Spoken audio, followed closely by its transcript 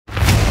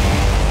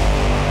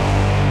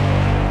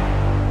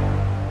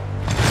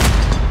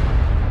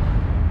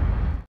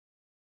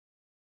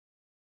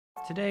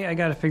Today I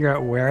got to figure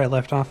out where I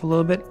left off a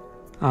little bit.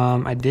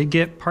 I did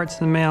get parts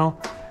in the mail.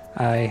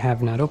 I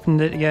have not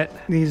opened it yet.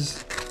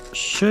 These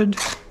should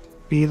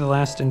be the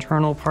last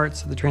internal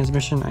parts of the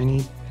transmission I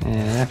need.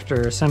 And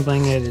after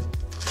assembling it, it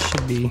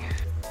should be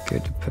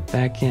good to put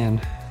back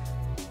in.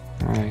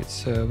 All right,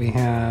 so we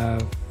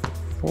have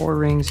 4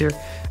 rings here.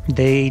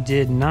 They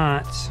did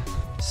not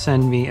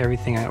send me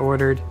everything I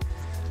ordered.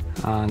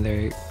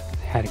 They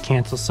had to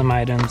cancel some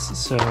items,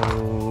 so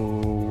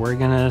we're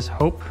gonna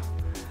hope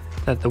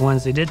that the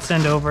ones they did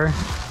send over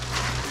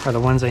are the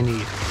ones I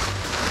need.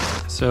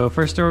 So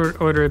first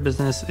order of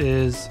business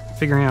is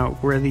figuring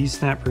out where these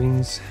snap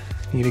rings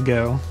need to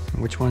go,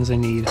 and which ones I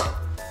need.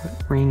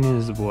 What ring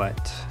is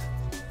what?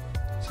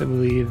 So I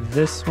believe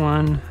this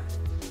one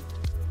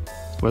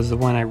was the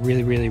one I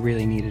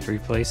really needed to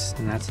replace,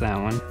 and that's that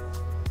one.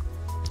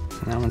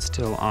 And that one's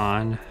still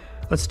on.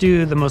 Let's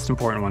do the most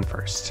important one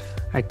first.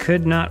 I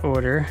could not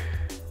order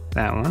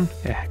that one.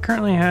 It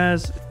currently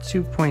has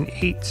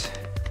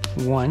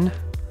 2.81.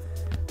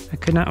 I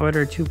could not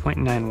order a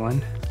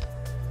 2.91,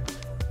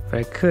 but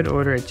I could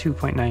order a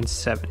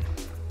 2.97,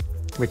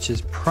 which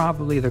is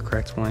probably the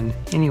correct one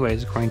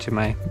anyways, according to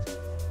my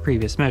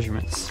previous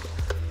measurements.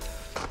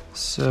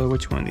 So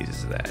which one of these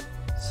is that?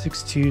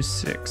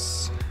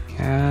 626. We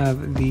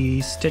have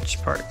the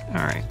stitch part.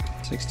 All right,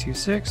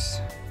 626.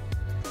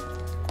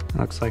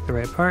 Looks like the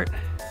right part.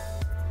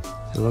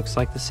 It looks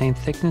like the same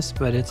thickness,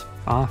 but it's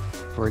off,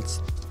 or it's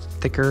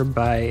thicker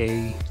by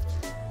a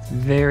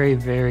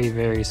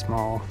very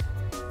small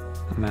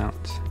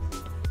amount.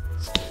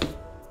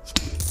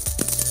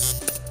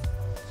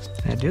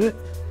 Can I do it?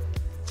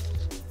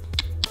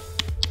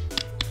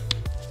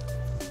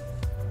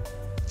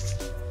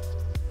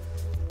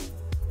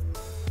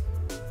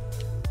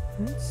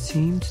 It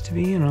seems to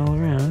be an all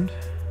around.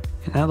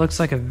 And that looks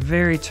like a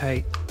very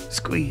tight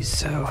squeeze,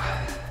 so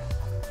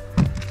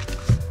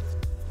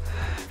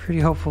pretty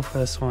hopeful for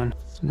this one.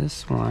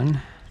 This one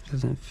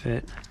doesn't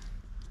fit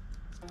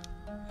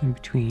in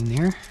between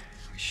there.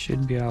 We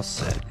should be all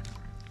set.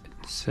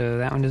 So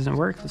that one doesn't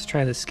work. Let's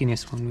try the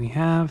skinniest one we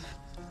have.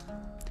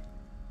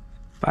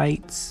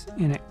 Bites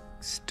and it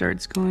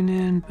starts going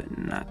in, but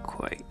not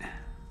quite.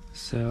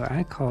 So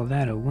I call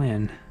that a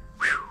win.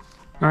 Whew.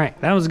 All right,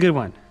 that was a good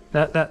one.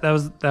 That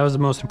was the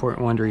most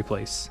important one to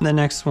replace. The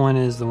next one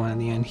is the one at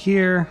the end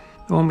here.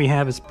 The one we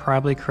have is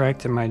probably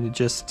correct. It might have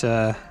just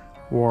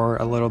wore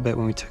a little bit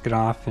when we took it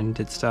off and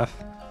did stuff.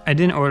 I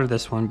didn't order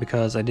this one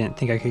because I didn't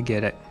think I could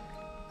get it,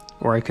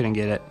 or I couldn't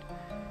get it.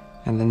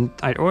 And then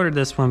I ordered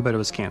this one, but it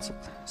was canceled.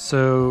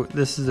 So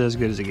this is as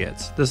good as it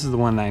gets. This is the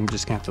one that I'm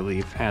just gonna have to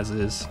leave as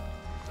is,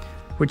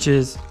 which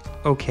is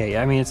okay.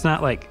 I mean, it's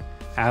not like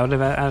out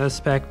of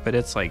spec, but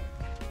it's like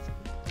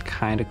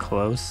kind of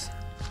close.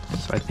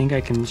 So I think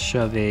I can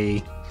shove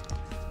a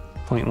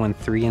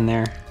 0.13 in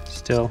there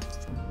still.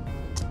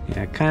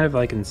 Yeah, kind of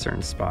like in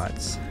certain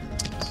spots.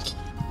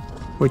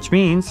 Which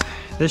means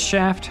this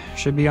shaft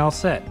should be all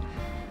set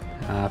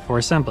for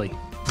assembly.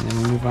 And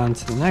then we move on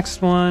to the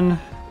next one.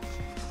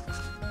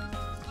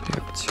 We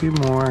have 2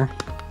 more.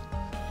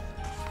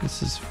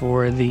 This is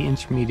for the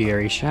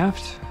intermediary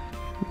shaft.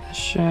 This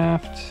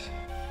shaft.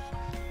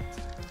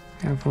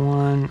 We have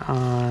one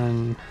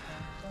on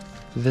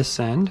this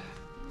end.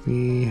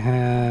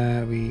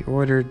 We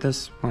ordered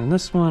this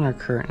one. Our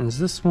current is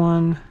this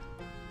one.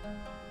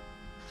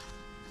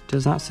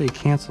 Does not say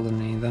canceled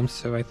in any of them,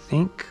 so I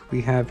think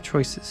we have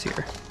choices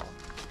here.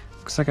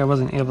 Looks like I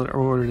wasn't able to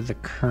order the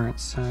current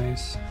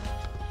size.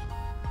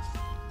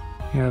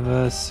 We have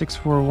a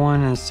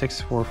 641 and a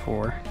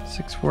 644.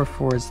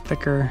 644 is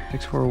thicker.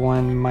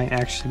 641 might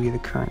actually be the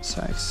current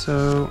size.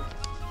 So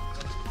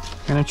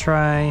I'm gonna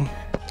try.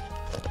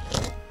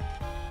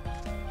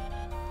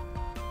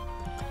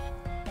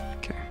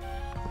 Okay.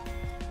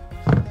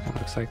 That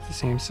looks like the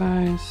same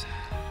size.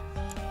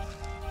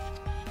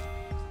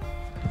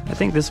 I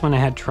think this one I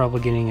had trouble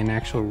getting an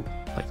actual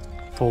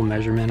full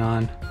measurement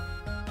on.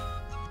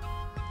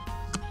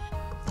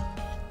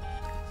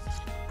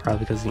 Probably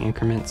because of the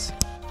increments.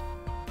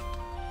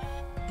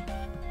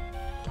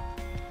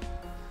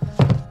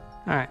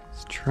 Alright,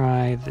 let's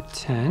try the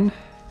 10.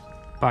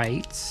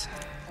 Bites.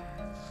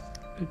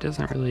 It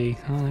doesn't really,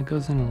 oh, it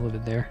goes in a little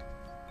bit there.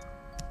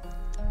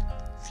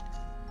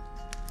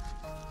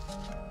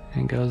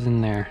 And it goes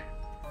in there.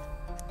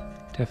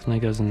 Definitely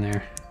goes in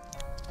there.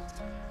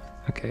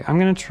 Okay, I'm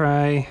gonna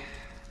try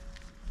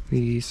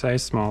the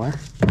size smaller.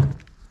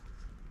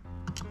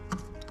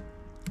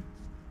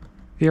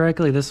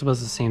 Theoretically, this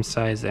was the same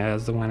size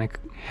as the one I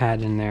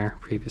had in there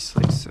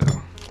previously, so.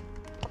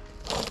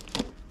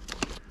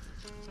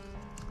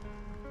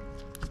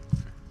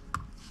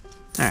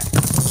 All right.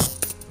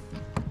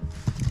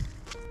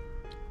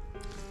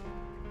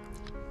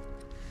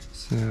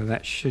 So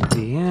that should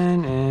be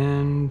in,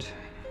 and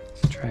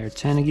let's try our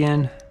 10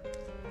 again.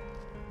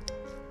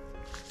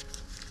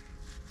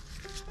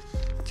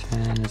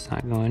 10 is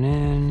not going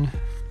in.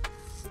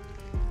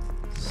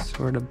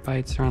 Sort of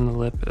bites around the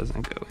lip, it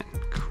doesn't go in.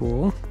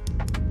 Cool.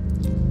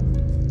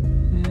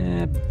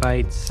 It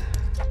bites,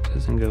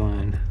 doesn't go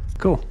in.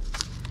 Cool.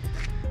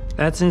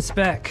 that's in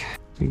spec.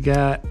 We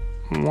got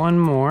one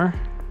more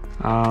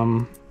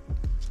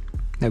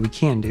that we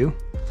can do.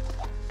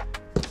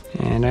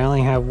 And I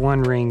only have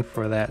one ring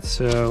for that,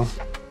 so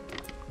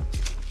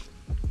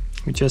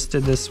we just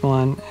did this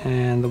one,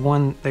 and the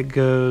one that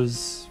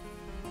goes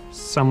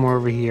somewhere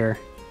over here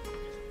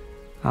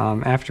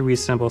after we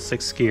assemble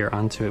 6th gear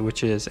onto it,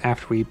 which is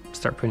after we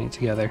start putting it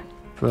together.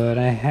 But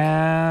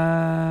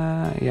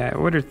I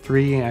ordered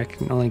 3 and I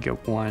can only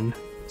get 1.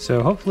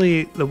 So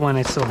hopefully the one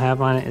I still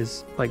have on it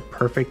is like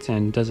perfect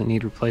and doesn't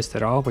need replaced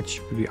at all,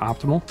 which would be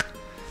optimal.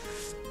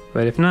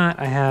 But if not,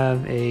 I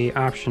have a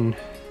option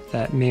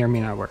that may or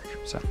may not work.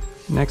 So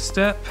next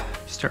step,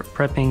 start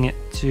prepping it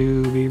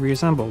to be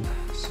reassembled.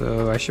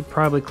 So I should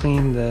probably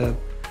clean the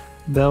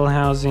bell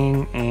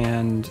housing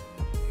and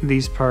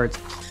these parts.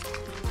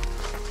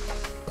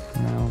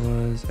 And that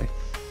was, I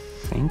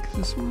think,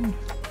 this one.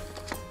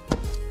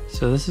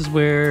 So this is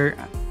where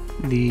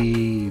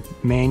the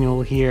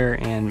manual here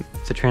and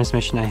the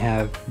transmission I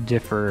have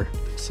differ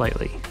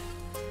slightly.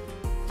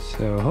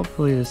 So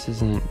hopefully this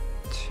isn't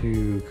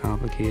too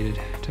complicated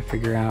to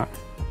figure out.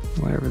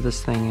 Whatever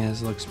this thing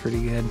is looks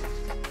pretty good.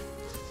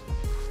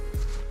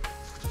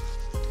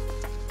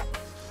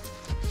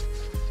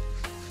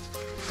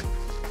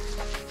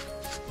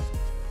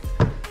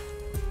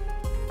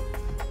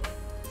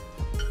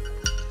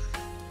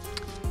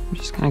 I'm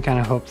just gonna kind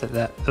of hope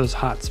that those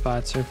hot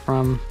spots are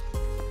from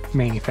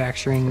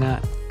manufacturing,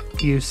 not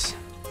use.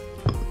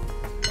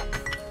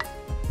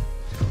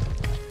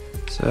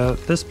 So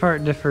this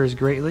part differs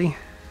greatly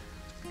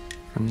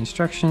from the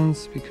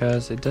instructions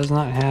because it does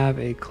not have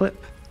a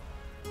clip,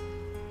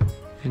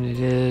 and it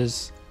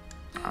is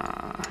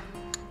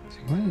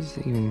what is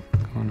even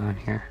going on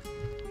here?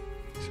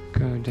 Let's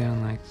go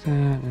down like that,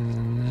 and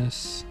then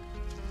this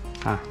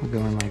we're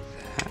going like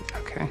that.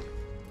 Okay,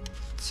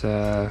 it's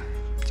a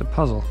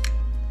puzzle.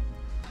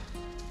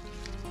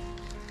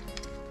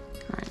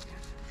 All right,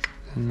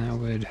 and that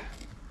would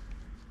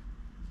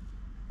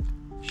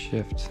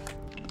shift.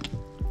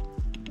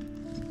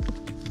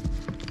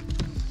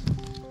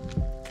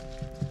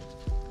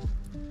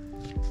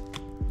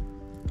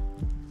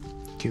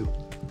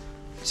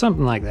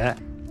 Something like that.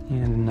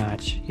 And a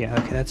notch. Yeah,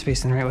 okay, that's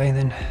facing the right way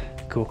then.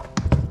 Cool.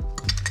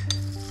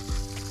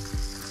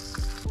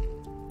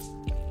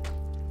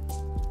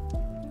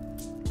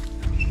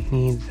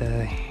 Need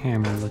the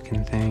hammer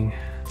looking thing.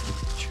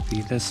 Should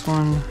be this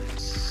one.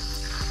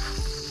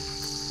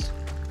 This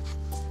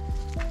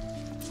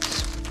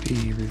would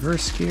be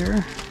reverse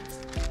gear,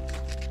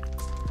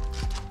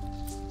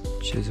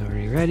 which is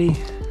already ready.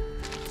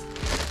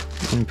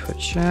 Input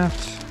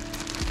shaft.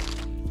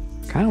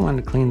 Kind of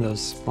wanted to clean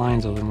those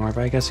splines a little bit more,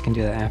 but I guess I can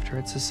do that after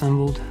it's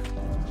assembled.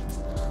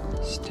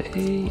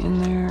 Stay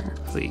in there,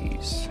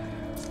 please.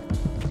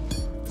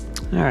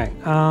 All right,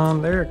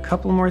 there are a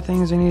couple more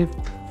things I need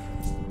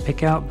to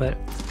pick out, but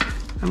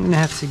I'm gonna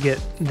have to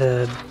get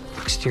the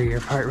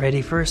exterior part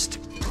ready first.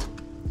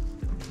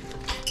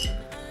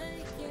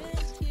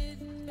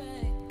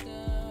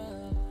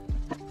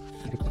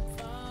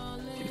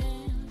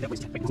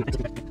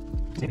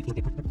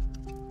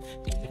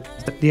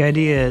 The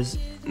idea is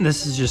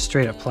this is just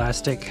straight up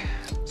plastic,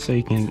 so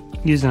you can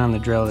use it on the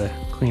drill to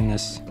clean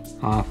this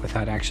off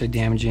without actually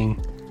damaging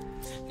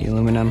the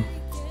aluminum.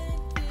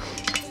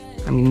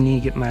 I'm gonna need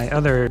to get my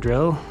other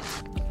drill.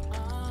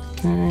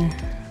 Okay.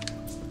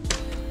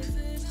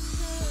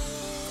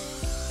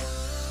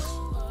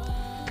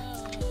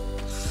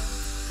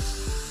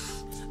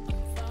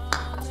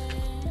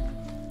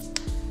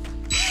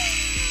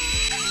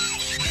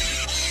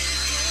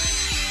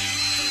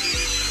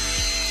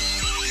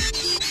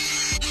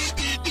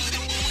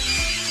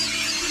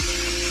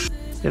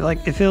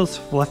 It feels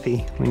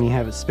fluffy when you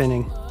have it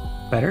spinning.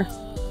 Better.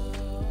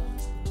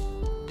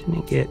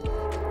 Didn't get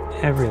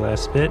every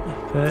last bit,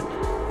 but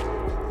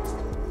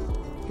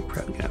you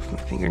probably got it from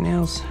my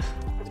fingernails.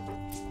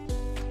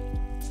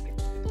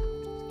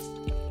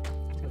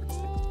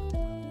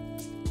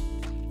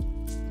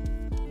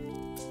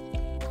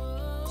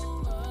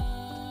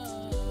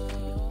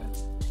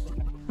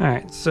 All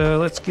right, so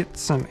let's get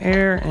some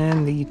air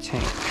in the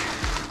tank.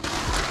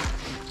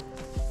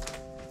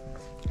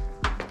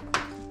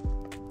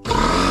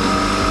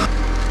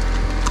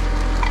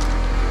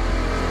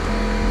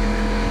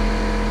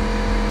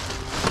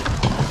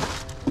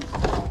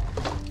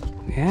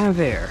 We have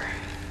air.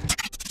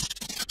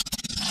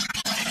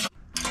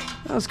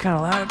 That was kind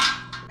of loud.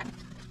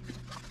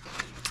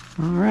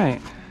 All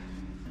right.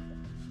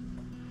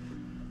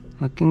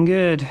 Looking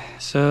good.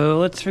 So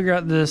let's figure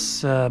out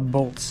this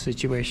bolt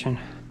situation.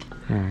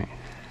 All right.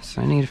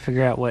 So I need to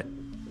figure out what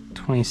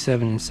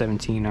 27 and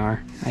 17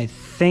 are. I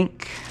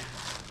think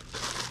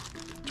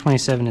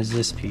 27 is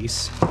this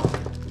piece.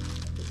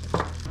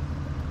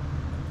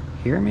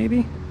 Here,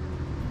 maybe?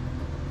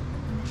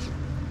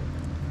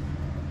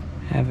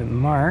 Have it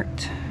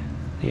marked.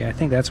 Yeah, I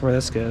think that's where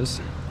this goes,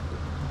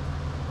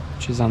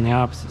 which is on the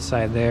opposite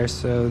side there.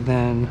 So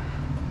then,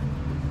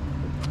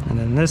 and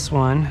then this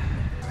one,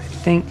 I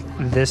think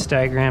this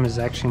diagram is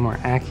actually more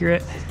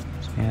accurate.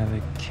 So we have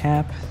a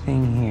cap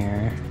thing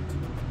here.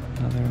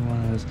 another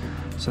one of those.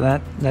 So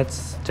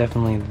that's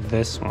definitely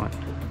this one,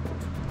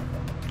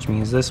 which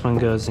means this one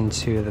goes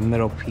into the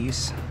middle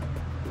piece.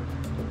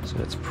 So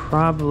it's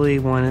probably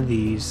one of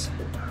these,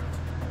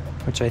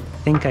 which I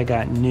think I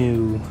got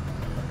new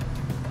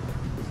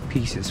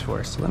pieces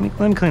for. So let me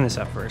clean this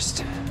up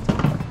first.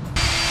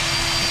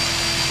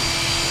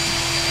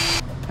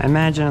 I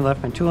imagine I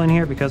left my tool in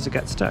here because it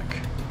got stuck.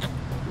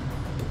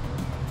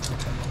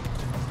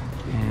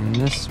 And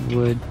this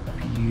would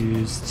be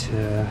used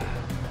to,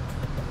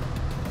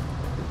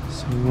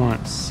 so we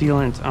want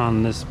sealant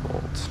on this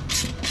bolt.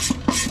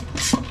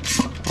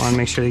 I want to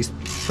make sure these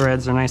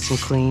threads are nice and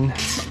clean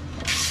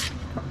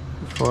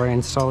before I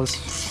install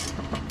this.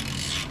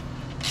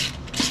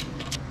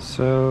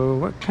 So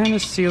what kind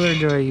of sealer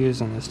do I use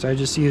on this? Do I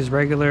just use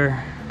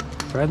regular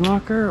thread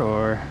locker,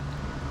 or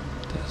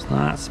does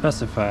not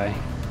specify?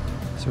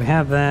 So we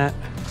have that. I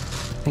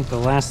think the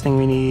last thing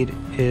we need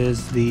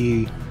is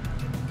the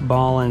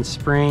ball and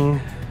spring,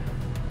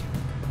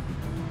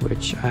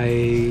 which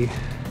okay,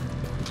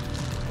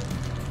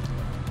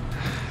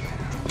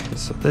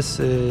 so this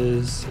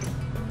is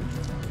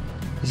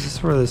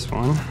for this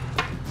one.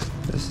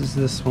 This is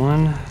this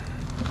one.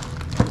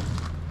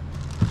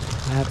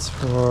 That's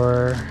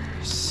for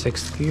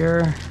 6th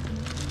gear.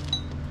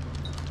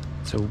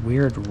 It's a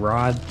weird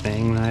rod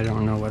thing. I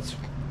don't know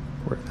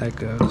where that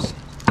goes.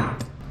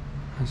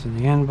 Those are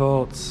the end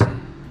bolts.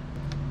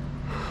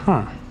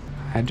 Huh.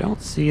 I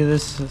don't see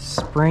this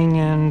spring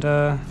and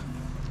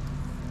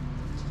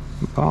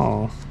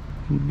ball.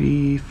 Would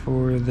be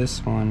for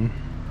this one.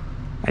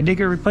 I did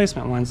get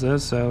replacement ones though,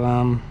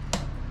 so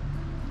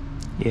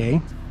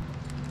yay.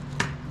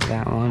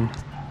 That one.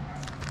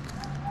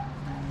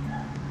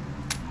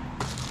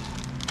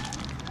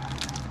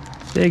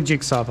 Big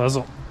jigsaw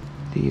puzzle.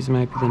 These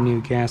might be the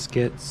new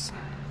gaskets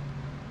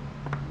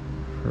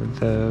for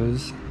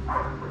those.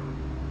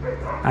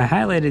 I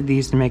highlighted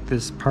these to make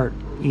this part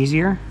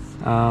easier.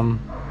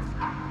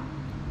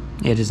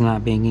 It is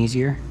not being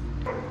easier.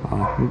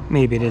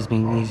 Maybe it is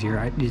being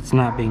easier. It's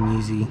not being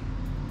easy.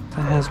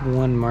 That has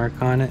one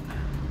mark on it.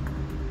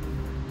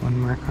 One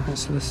mark on it,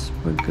 so this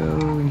would go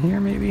in here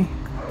maybe?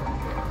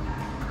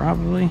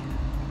 Probably.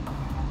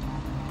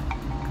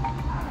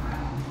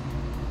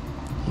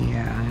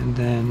 Yeah, and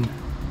then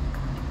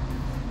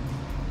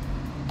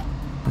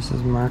this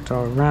is marked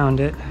all around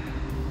it.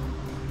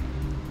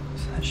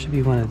 So that should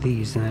be one of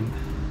these then.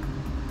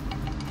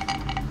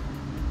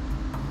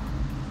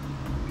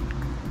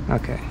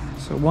 Okay,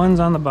 so one's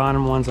on the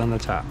bottom, one's on the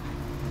top,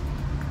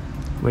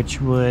 which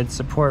would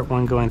support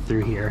one going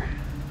through here.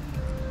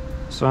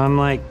 So I'm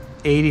like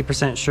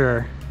 80%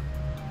 sure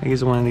I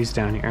use one of these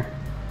down here.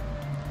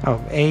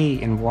 Oh, A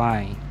and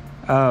Y.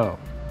 Oh.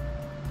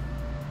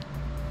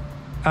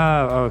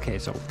 Oh, okay,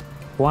 so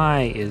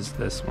Y is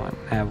this one.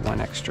 I have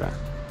one extra.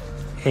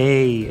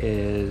 A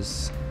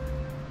is...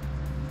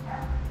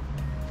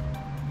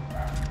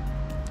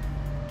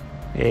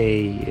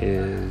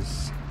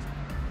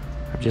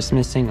 I'm just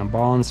missing a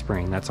ball and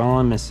spring. That's all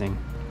I'm missing.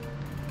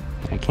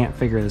 I can't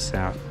figure this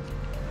out. Do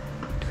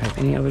I have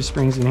any other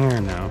springs in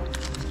here? No.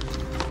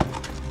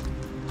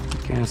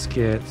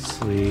 Gasket,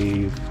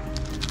 sleeve,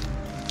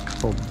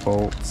 couple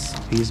bolts.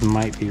 These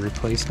might be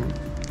replacement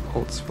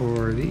bolts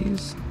for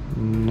these.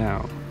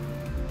 No.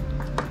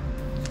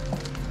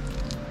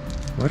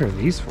 What are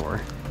these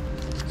for?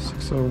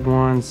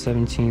 601,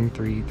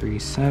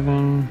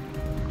 17337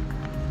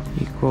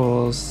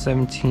 equals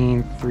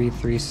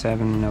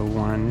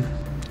 1733701.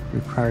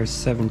 Requires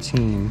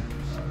 17.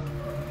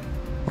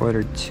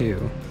 Ordered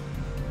 2.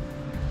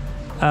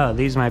 Oh,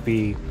 these might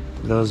be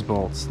those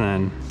bolts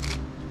then.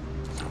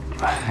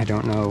 I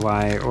don't know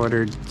why I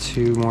ordered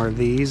 2 more of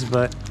these,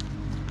 but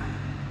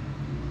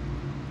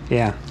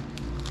yeah.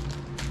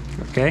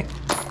 Okay.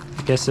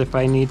 I guess if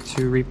I need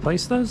to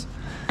replace those,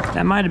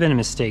 that might have been a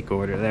mistake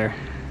order there.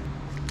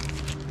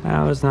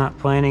 I was not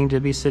planning to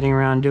be sitting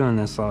around doing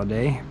this all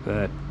day,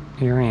 but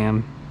here I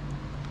am,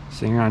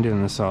 sitting around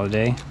doing this all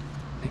day. I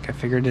think I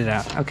figured it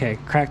out. Okay,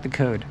 crack the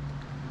code.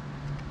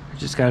 I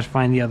just gotta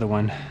find the other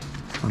one.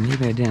 Well,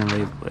 maybe I didn't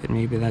label it.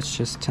 Maybe that's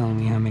just telling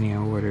me how many I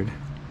ordered.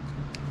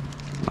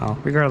 Well,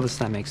 regardless,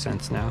 that makes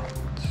sense now.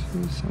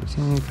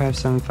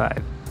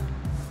 217,575.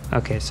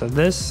 Okay, so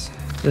this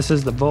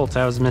is the bolt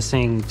I was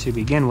missing to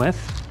begin with.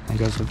 It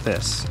goes with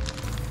this.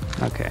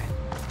 Okay.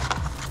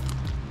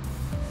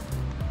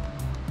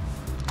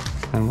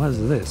 And what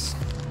is this?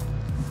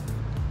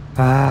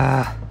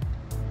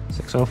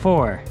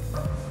 604.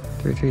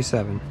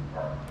 337.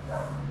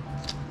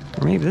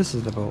 Or maybe this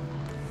is the bolt.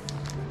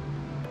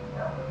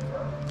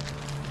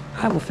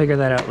 I will figure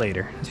that out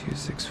later.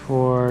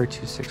 264,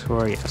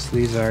 264. Yes,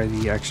 these are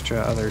the extra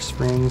other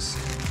springs.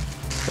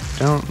 But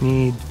don't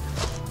need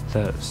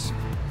those.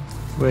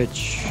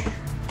 Which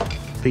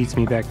leads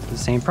me back to the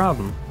same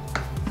problem.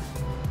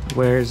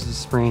 Where's the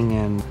spring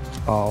and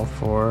ball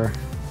for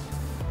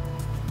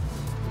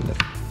the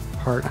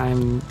part I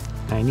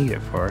need it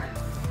for?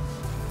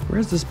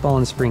 Where's this ball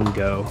and spring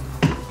go?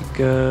 It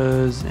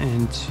goes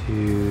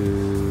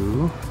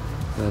into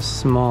the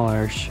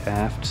smaller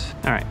shaft.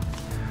 All right.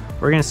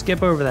 We're gonna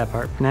skip over that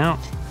part for now.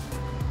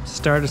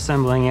 Start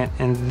assembling it,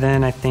 and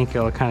then I think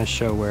it'll kind of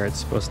show where it's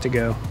supposed to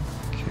go.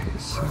 Okay,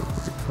 so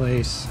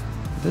replace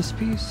this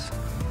piece.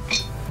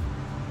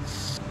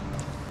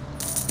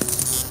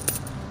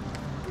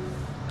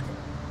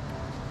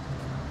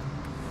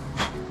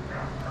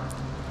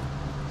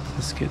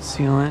 Skid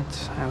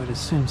sealant, I would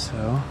assume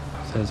so.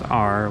 It says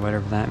R,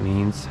 whatever that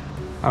means.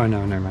 Oh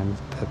no, never mind.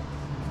 The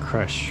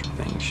crush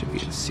thing should be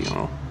the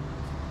seal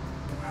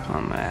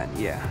on that.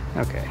 Yeah,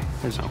 okay.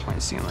 There's no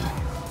point sealing.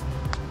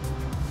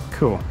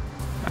 Cool.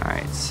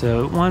 Alright,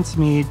 so it wants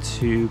me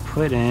to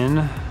put in.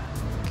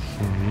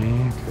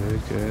 Okay,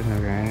 good,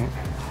 alright.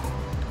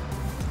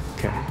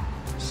 Okay,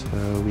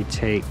 so we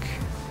take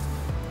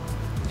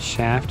the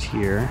shaft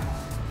here.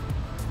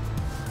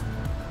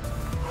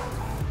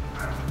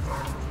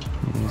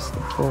 Use the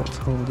bolt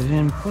to hold it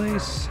in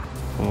place.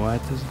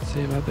 What does it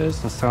say about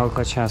this? Install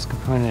clutch house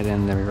component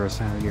and the reverse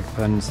side of your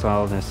component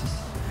installed. This is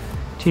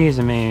T is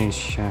the main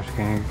shaft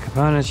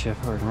component,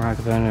 shaft forward and rock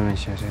component, and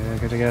shaft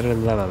together,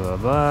 blah blah blah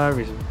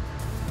blah.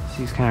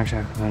 Six counter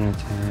shaft component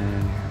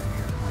and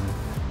your component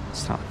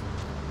installed.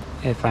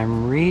 If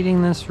I'm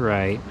reading this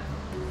right,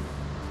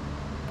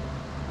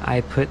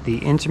 I put the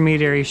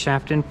intermediary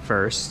shaft in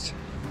first,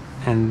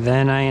 and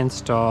then I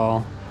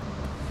install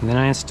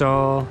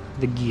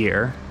the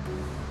gear.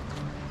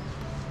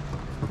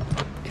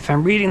 If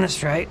I'm reading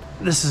this right,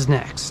 this is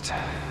next.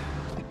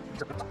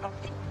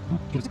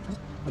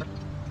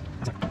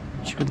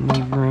 Should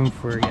leave room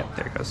for, yep,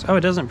 there it goes. Oh,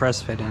 it doesn't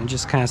press fit in, it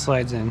just kind of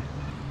slides in.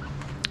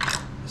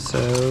 So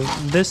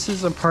this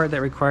is a part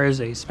that requires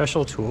a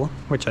special tool,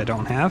 which I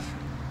don't have.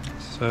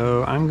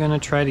 So I'm gonna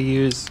try to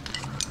use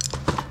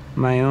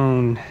my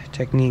own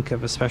technique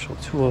of a special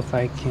tool if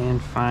I can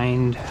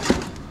find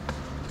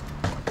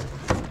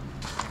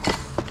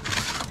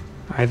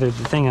either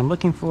the thing I'm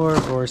looking for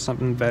or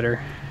something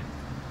better.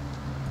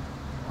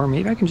 Or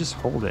maybe I can just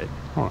hold it.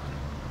 Hold on.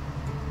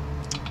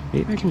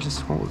 Maybe I can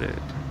just hold it.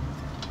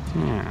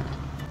 Yeah.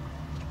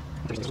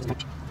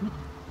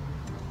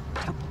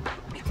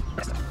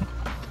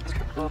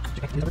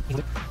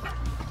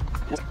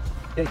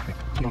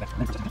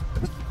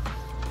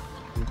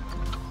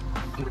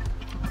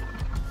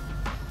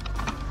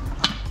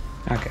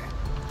 Okay.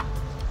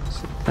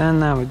 So then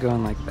that would go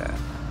in like that.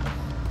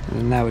 And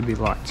then that would be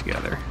locked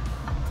together.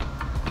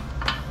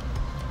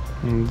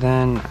 And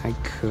then I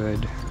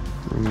could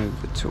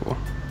remove the tool.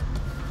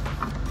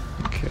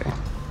 Okay.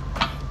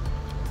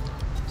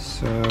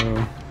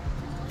 So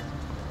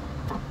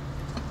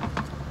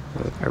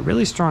a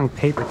really strong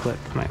paper clip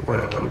might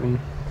work even.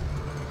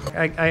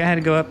 I had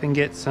to go up and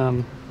get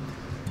some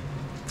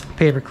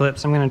paper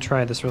clips. I'm gonna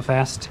try this real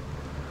fast.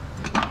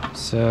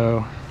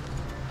 So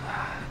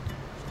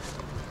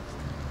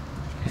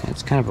yeah,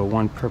 it's kind of a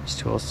one-purpose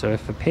tool. So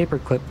if a paper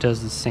clip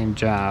does the same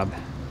job,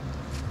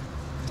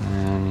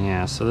 then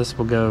yeah, so this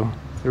will go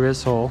through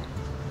this hole.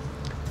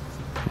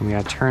 And we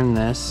gotta turn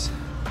this.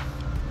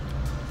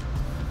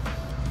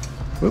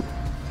 Whoop.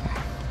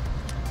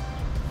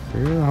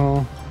 Through the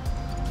hole.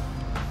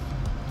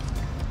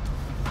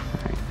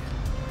 Alright.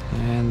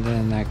 And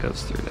then that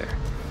goes through there.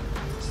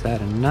 Is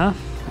that enough?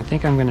 I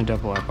think I'm gonna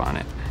double up on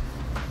it.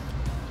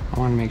 I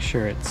wanna make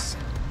sure it's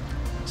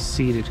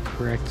seated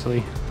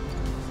correctly.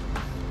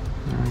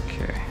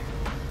 Okay.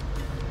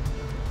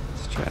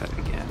 Let's try that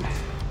again.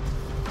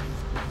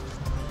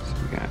 So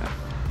we got it.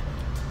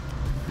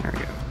 There we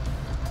go.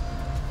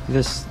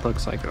 This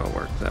looks like it'll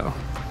work though.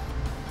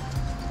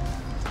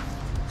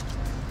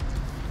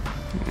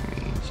 Let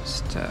me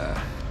just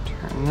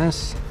turn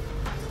this.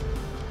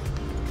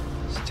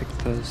 Stick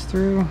those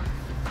through.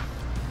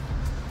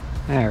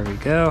 There we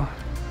go.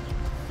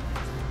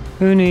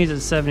 Who needs a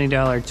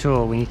 $70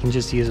 tool when you can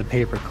just use a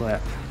paper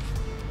clip?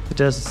 It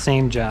does the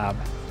same job,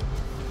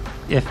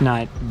 if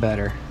not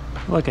better.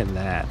 Look at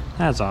that.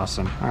 That's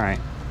awesome. All right.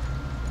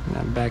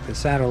 Now back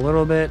this out a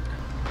little bit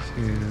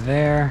to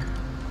there.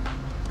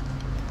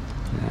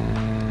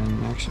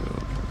 And actually,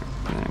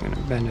 I'm going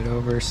to bend it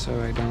over so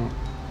I don't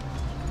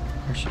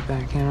push it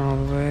back in all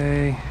the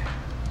way.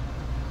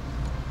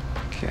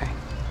 Okay.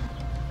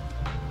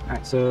 All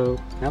right, so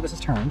now this is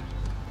turned.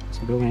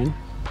 So go in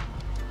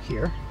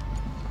here.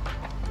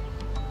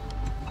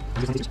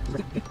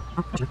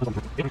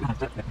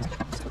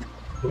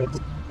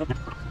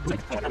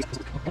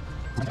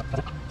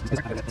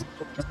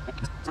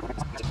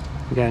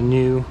 We got a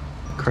new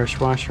crush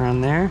washer on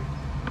there,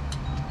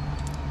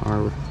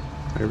 or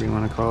whatever you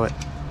want to call it,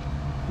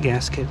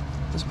 gasket.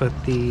 That's what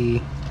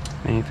the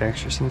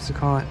manufacturer seems to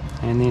call it.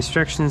 And the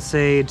instructions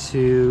say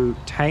to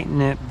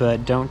tighten it,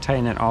 but don't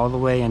tighten it all the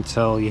way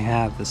until you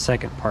have the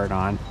second part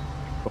on.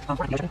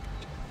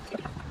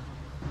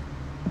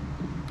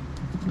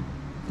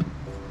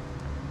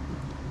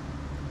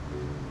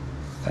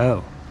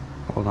 Oh,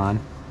 hold on.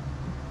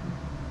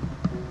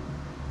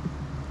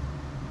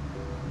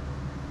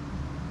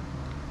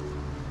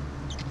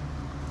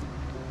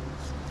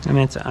 I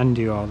meant to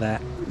undo all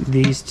that.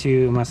 These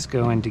two must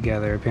go in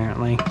together,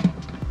 apparently.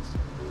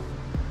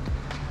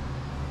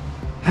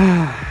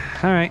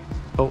 Alright,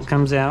 bolt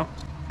comes out.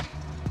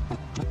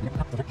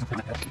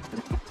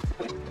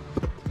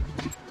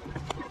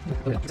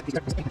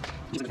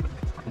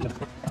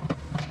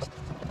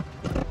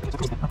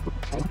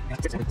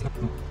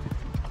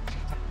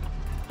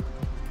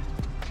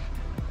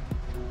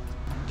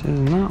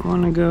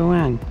 want to go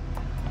in.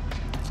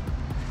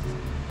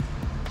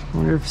 I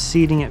wonder if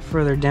seating it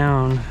further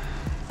down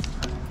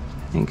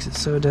makes it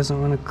so it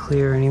doesn't want to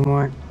clear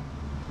anymore.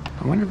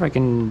 I wonder if I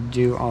can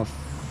do all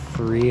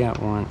 3 at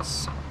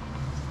once. I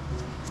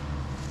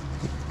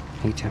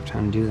hate to have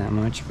time to do that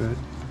much, but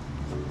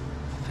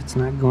if it's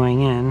not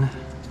going in,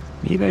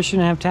 maybe I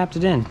shouldn't have tapped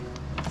it in.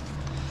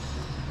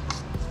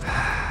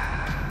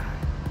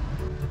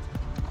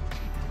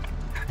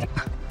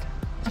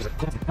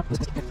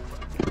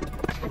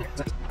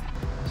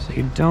 So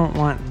you don't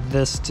want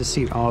this to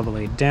seat all the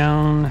way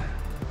down,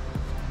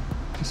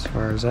 as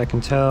far as I can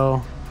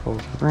tell. Pull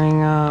the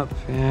ring up,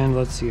 and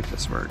let's see if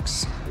this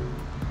works.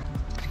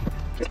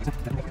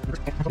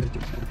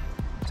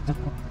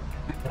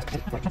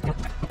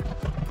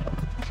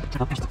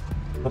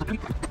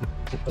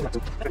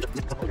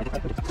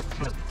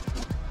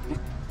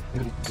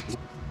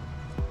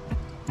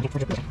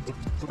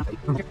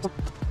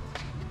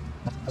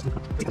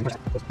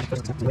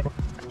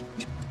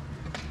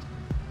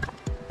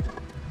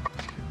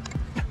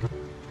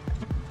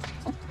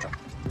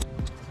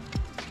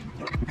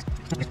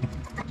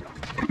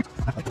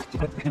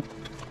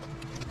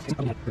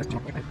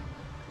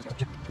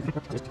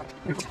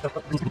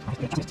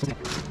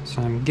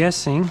 So I'm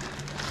guessing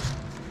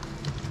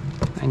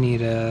I need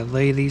to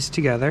lay these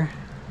together,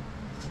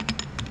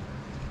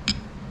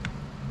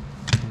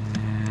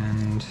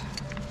 and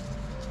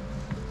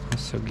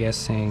also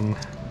guessing,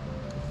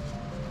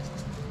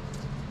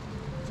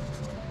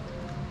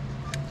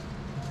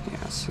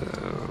 yeah, so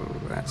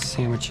that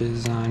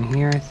sandwiches on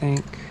here, I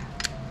think.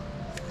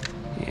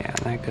 Yeah,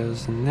 that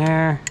goes in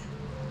there,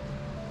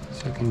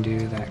 so I can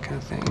do that kind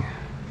of thing.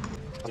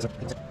 So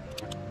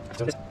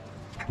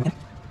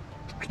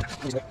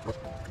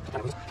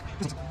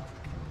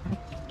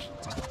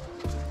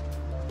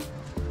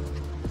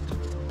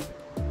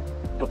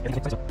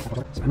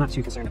I'm not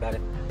too concerned about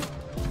it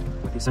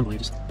with the assembly,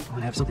 just want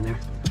to have something there.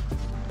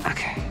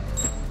 Okay.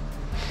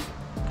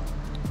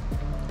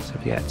 So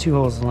we got 2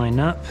 holes lined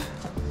up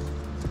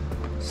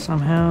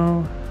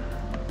somehow.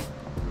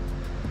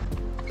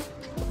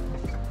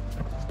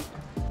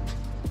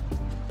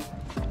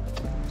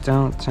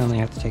 Don't tell me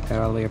I have to take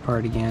that all the way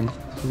apart again.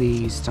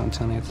 Please don't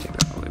tell me I have to take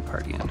that all the way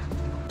apart again.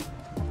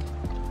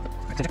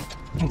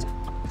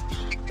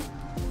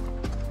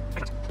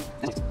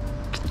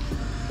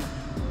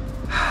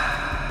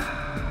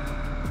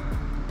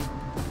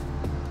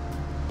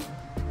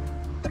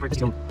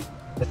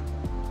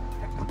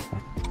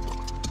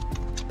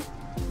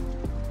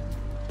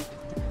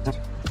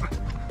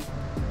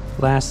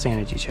 Last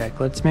sanity check.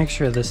 Let's make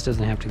sure this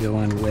doesn't have to go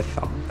in with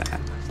all of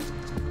that.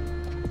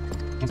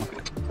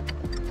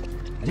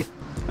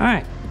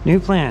 Alright, new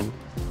plan.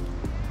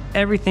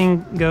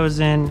 Everything goes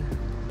in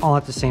all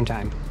at the same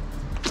time.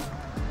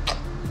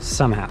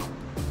 Somehow.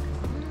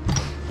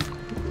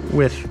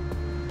 With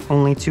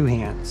only 2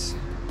 hands.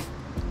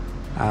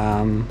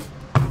 I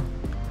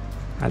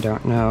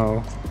don't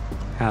know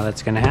how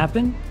that's going to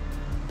happen,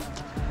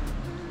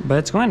 but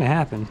it's going to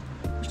happen.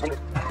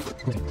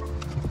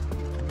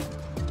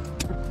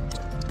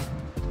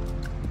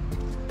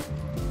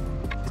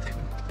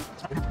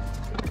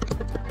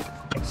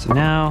 So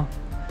now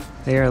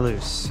they are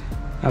loose.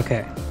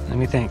 Okay, let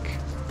me think.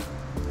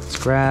 Let's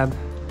grab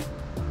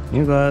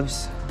new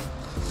gloves.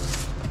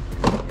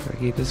 Try to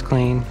keep this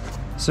clean.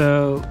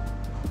 So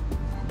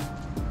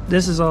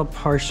this is all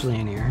partially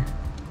in here,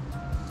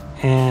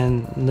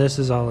 and this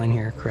is all in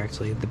here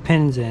correctly. The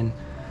pin's in,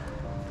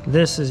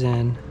 this is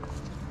in,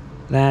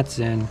 that's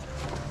in.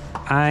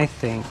 I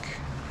think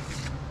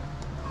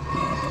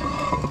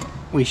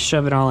we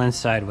shove it all in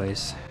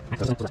sideways.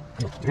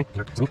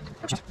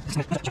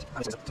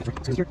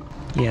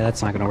 Yeah,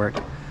 that's not gonna work.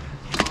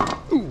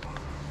 Ooh.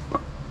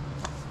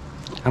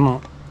 Come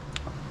on.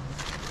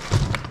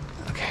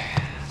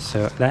 Okay,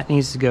 so that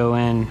needs to go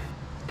in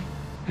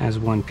as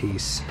one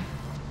piece.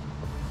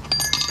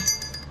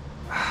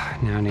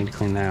 Now I need to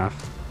clean that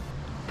off.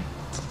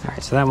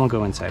 Alright, so that won't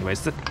go in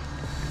sideways.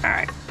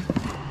 Alright.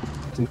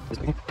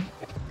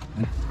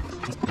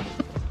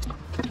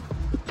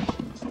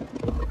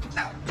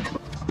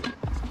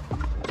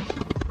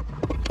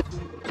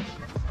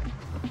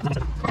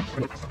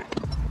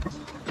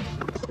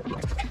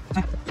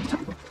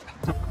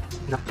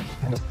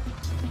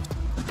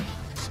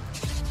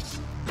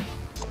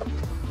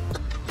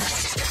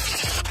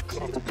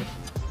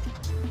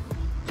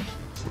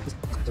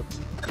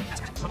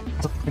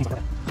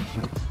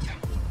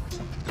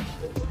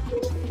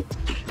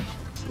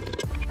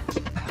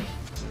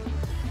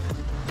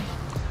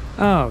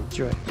 Oh,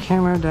 joy.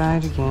 Camera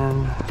died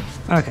again.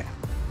 Okay.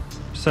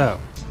 So,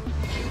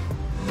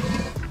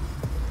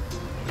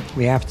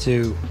 we have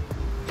to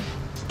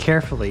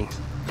carefully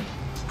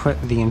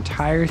put the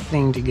entire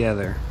thing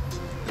together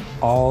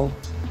all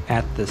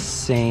at the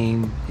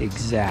same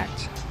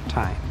exact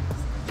time.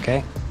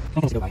 Okay?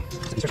 Things to go by. So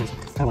the instructions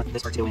kind of want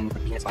this part to go in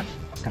the spot.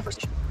 Kind of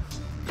first.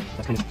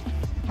 That's kind of,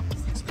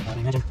 yes, I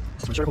imagine.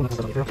 This is circle, nothing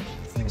goes all the way through.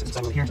 And there's this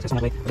side over here, so this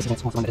one that way. This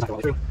is one that does not go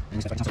all the way through.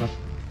 And this is the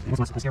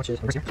right here, which is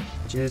over here,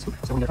 which is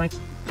still in there fine.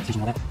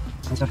 Decision all that.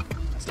 some stuff.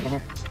 Let's stick in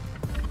here.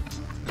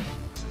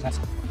 That's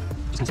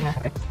just gonna sit there,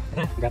 okay. And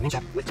then we grab the main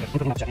shaft with the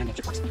input and output and the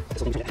chip parts.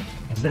 This will be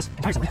and this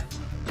entire assembly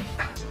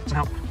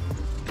somehow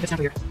fits down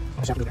to here.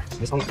 And the shaft will go there.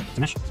 This will to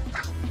mesh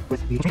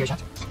with the intermediate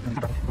shaft and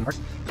the top part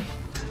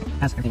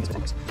as everything is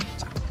within place.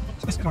 So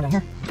this is going down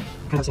here.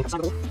 Kind of the same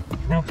outside of the hole.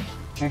 Now,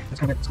 okay, that's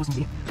kind of where it's supposed to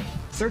be.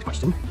 Third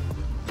question,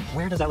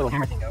 where does that little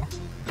hammer thing go?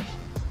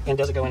 And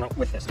does it go in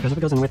with this? Because if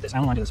it goes in with this, I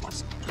only want to do this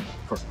once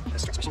for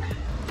this transmission.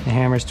 The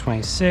hammer's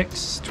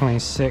 26.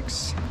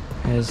 26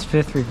 is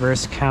 5th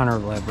reverse counter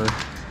lever.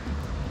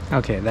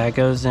 Okay, that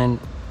goes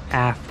in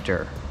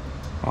after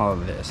all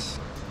of this.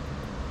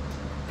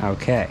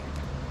 Okay,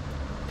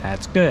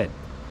 that's good.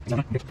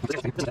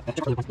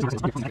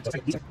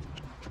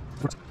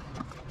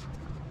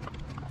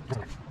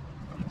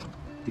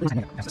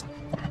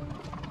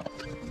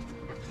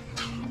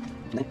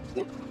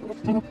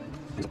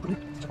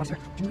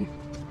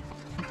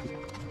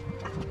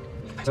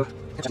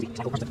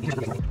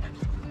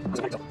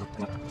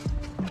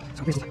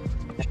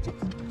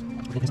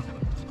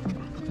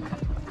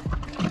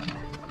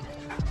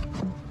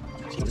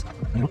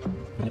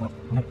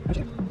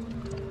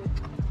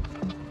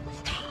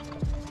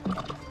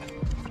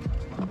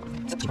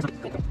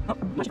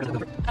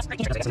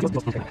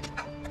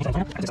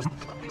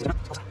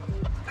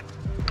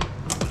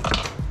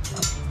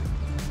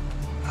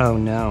 Oh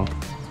no.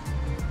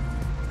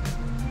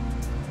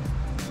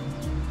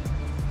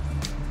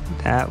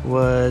 That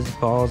was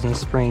balls and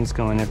springs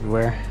going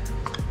everywhere.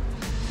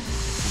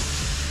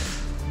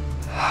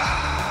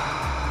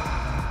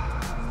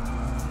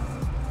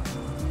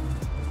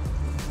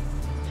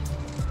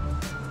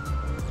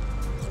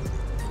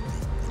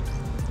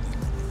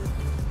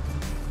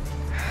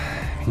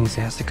 Means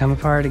it has to come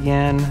apart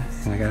again,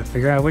 and I gotta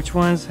figure out which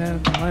ones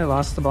have I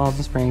lost the balls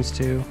and springs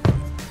to.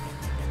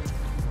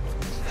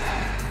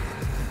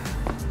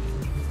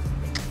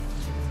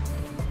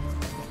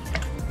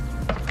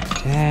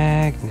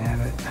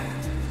 Dagnabbit.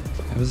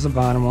 It was the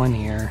bottom one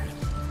here.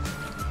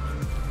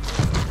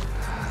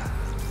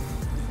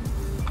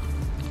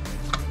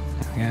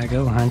 I gotta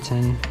go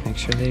hunting, make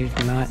sure they're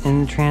not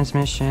in the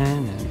transmission,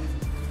 and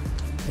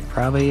they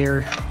probably are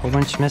a whole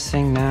bunch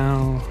missing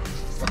now.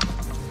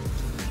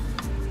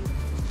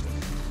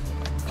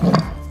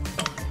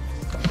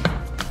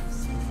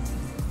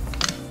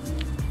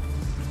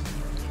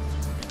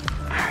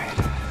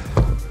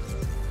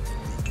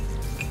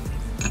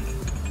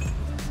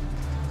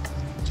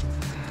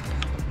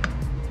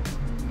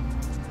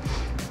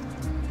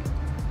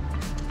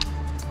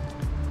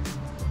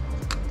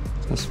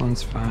 This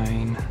one's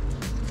fine.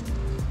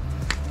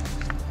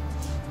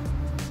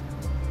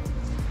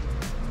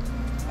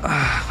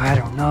 I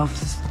don't know if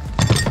this...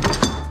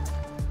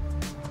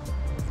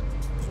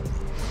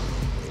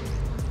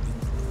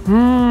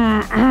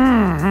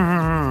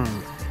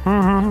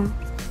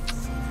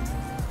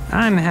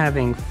 I'm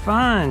having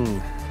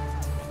fun.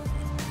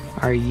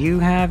 Are you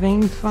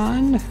having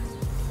fun?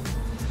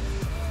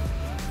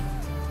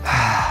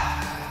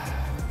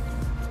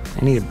 I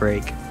need a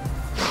break.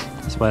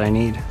 That's what I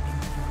need.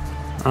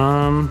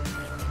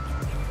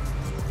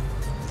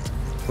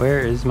 Where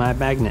is my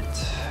magnet?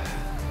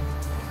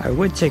 I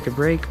would take a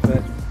break,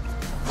 but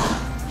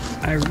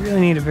I really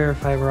need to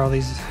verify where all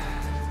these,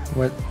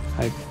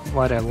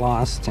 what I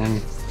lost, and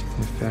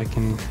if I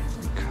can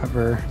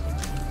cover,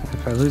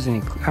 if I lose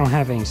any, I don't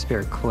have any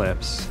spare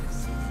clips.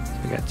 So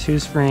we got 2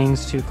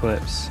 springs, 2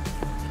 clips.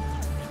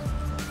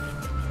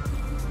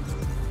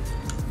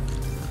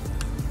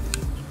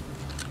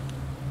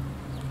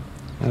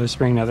 Another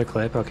spring, another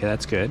clip. Okay,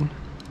 that's good. Do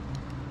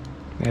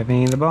we have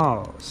any of the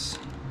balls?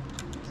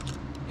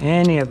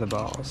 Any of the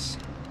balls?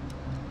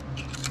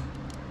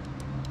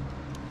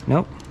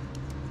 Nope.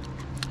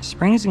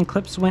 Springs and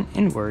clips went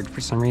inward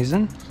for some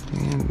reason.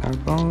 And are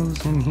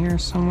balls in here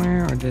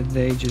somewhere, or did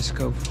they just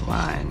go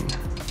flying?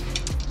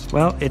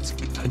 Well, it's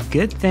a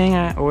good thing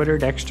I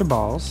ordered extra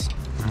balls.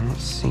 I don't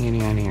see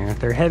any on here.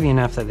 They're heavy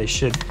enough that they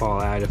should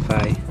fall out if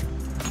I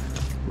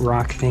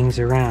rock things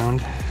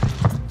around.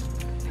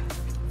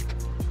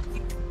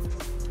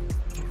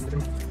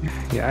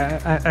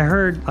 Yeah, I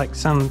heard like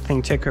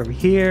something tick over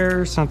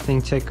here, something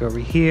tick over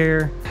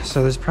here.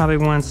 So there's probably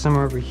one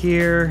somewhere over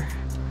here,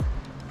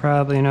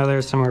 probably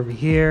another somewhere over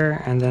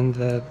here, and then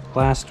the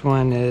last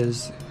one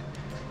is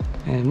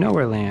in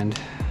nowhere land.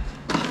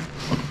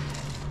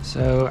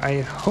 So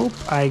I hope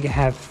I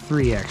have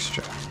 3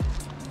 extra,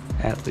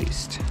 at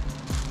least.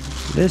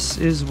 This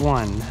is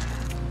 1.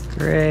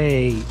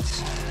 Great.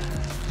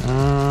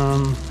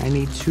 I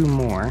need 2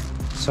 more.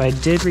 So I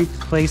did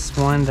replace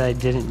one that I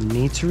didn't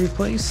need to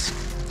replace.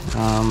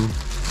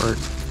 Or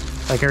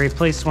like I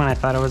replaced one I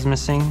thought I was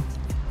missing.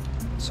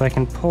 So I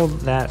can pull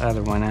that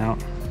other one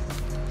out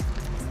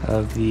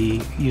of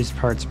the used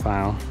parts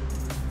pile.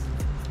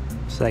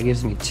 So that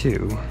gives me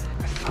 2.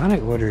 I thought I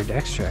ordered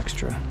extra.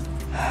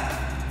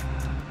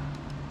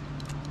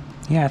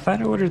 Yeah, I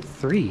thought I ordered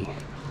 3.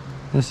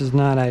 This is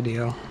not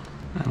ideal.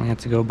 I'm gonna have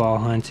to go ball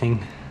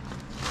hunting.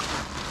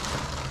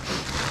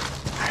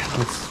 Alright,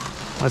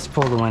 let's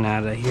pull the one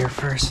out of here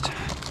first.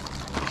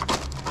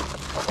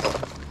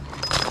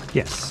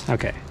 Yes,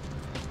 okay.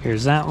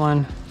 Here's that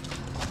one.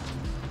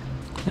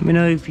 Let me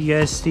know if you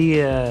guys see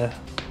a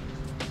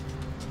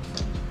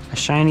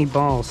shiny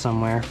ball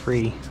somewhere,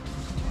 free.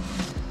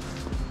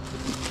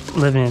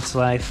 Living its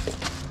life,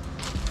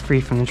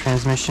 free from the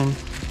transmission.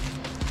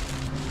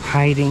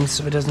 Hiding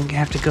so it doesn't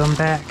have to come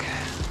back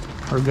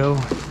or go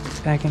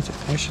back into.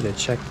 I should have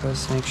checked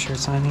this, make sure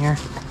it's on here.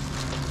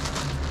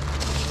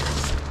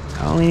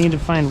 I only need to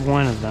find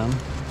one of them.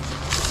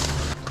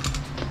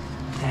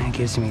 And it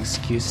gives me an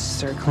excuse to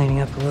start cleaning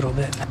up a little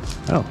bit.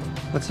 Oh,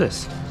 what's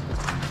this?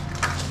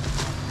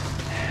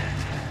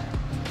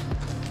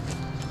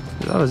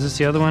 Oh, is this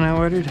the other one I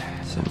ordered?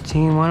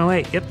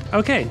 17108. Yep,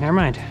 okay, never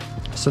mind.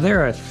 So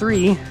there are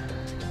 3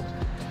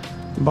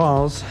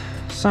 balls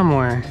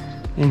somewhere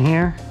in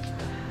here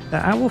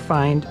that I will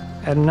find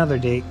at another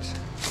date,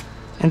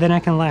 and then I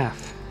can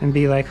laugh and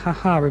be like,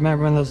 haha,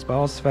 remember when those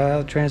balls fell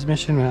out of the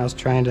transmission when I was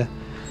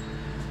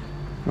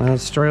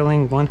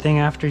struggling one thing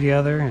after the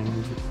other and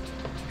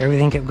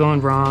everything kept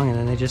going wrong and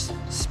then they just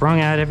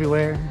sprung out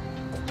everywhere.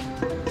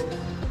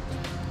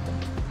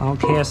 All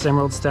Chaos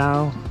Emerald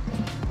style,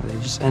 where they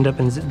just end up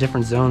in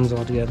different zones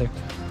altogether.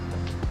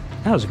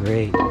 That was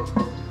great.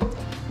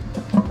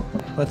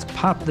 Let's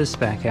pop this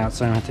back out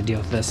so I don't have to deal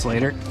with this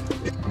later.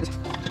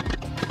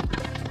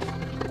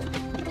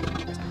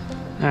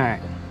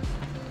 Alright.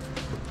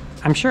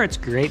 I'm sure it's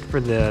great for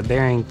the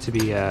bearing to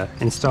be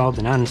installed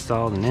and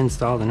uninstalled and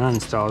installed and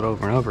uninstalled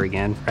over and over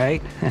again,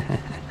 right?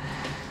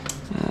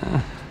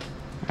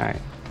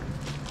 Alright.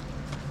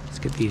 Let's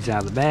get these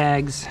out of the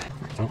bags.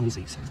 Don't lose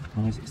these.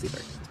 Don't lose these. These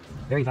are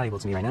very valuable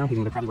to me right now, even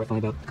though they're probably worth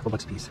only about a couple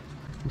bucks a piece.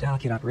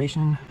 Delicate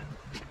operation.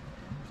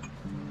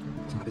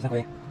 So that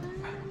way.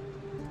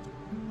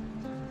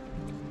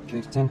 Okay,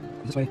 it's in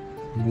this way,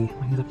 and then we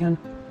line these up again.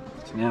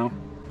 So now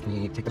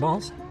we take the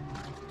balls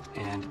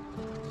and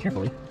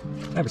carefully,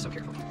 ever so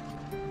carefully.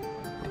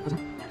 Back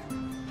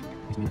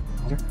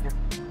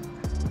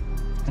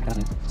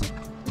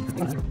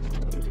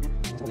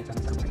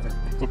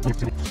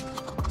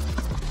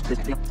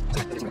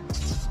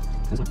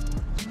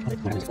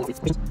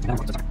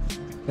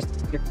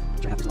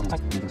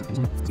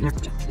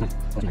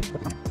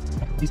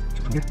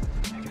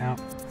it out.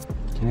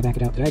 Can I back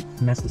it out? Did I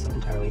mess this up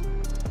entirely?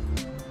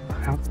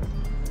 Out.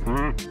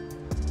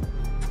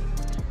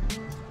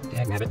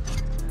 Dagnabbit.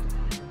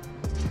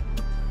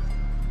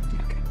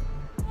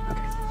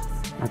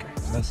 Okay,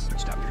 so that's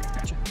switched out here.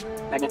 Gotcha.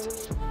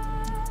 Magnets.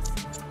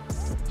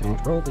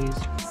 Don't roll these.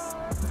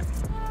 Okay.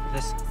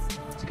 This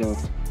to go.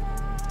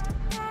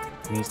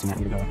 These do not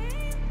need to go.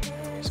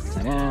 Squeeze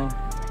that in. Be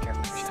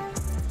careful push it.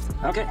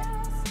 Okay.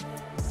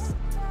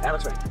 That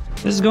looks right.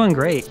 This is going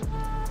great.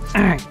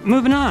 Alright,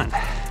 moving on.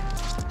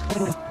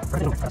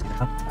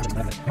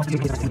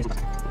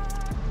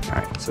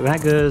 Alright, so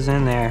that goes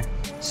in there.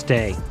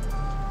 Stay.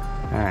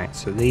 Alright,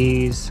 so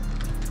these,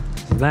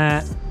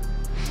 that.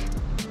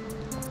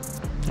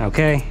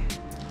 Okay.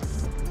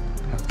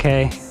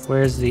 Okay,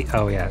 where's the,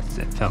 oh yeah, it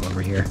fell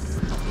over here.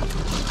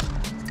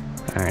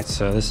 Alright,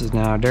 so this is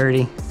now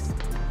dirty.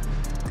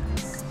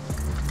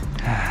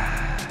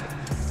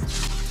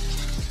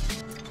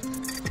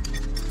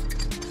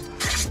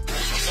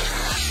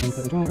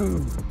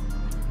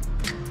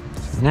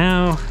 So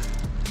now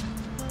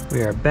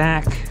we are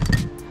back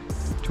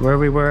to where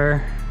we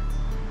were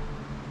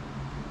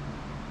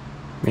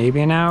maybe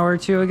an hour or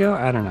two ago.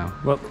 I don't know.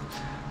 Well,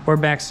 we're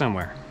back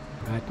somewhere.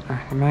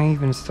 Am I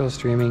even still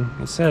streaming?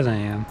 It says I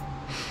am.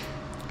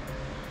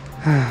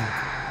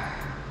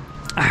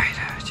 Alright,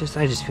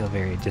 I just feel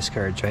very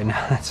discouraged right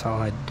now. That's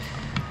all.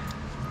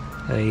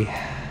 I'll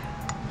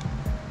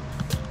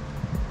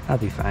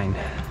be fine.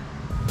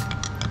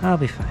 I'll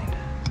be fine.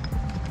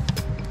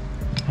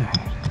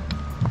 Alright.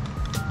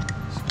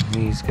 So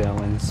these go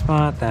in the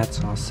spot.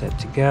 That's all set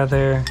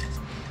together.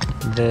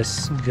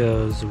 This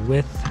goes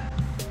with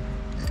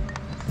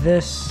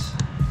this.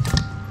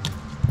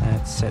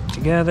 That's set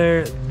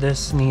together.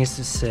 This needs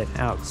to sit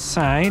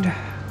outside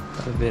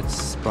of its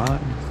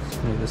spot.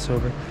 Let's move this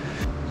over.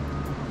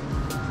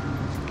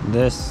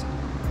 This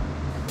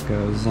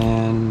goes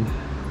in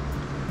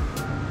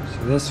to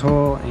this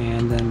hole,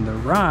 and then the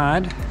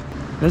rod,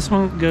 this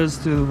one goes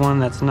through the one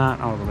that's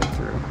not all the way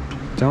through.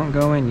 Don't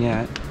go in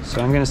yet.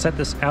 So I'm gonna set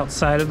this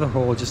outside of the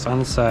hole, just on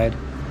the side.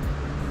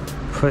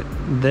 Put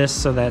this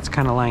so that it's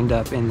kind of lined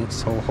up in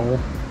this whole hole.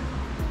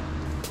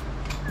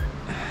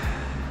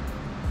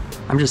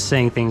 I'm just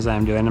saying things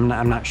I'm doing.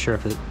 I'm not sure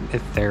if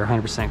they're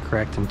 100%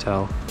 correct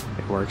until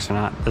it works or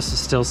not. This is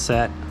still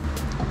set.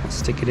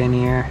 Stick it in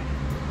here.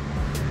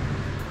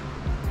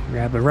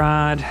 Grab the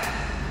rod.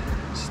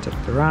 Stick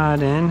the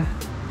rod in.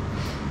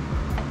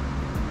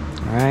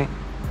 All right,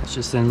 that's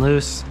just in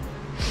loose.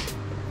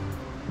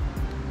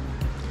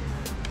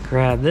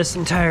 Grab this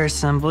entire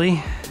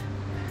assembly.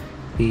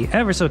 Be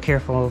ever so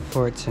careful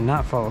for it to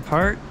not fall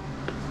apart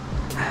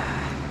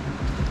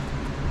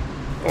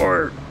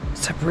or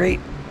separate.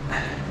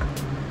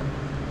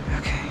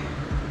 Okay.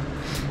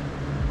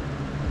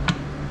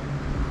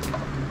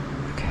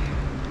 Okay,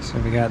 so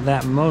we got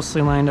that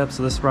mostly lined up,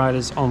 so this rod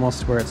is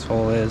almost where its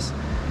hole is.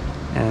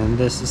 And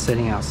this is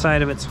sitting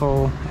outside of its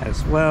hole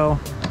as well.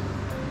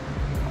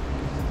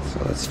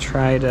 So let's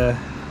try to...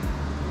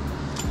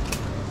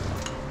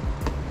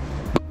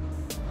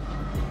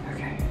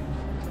 Okay.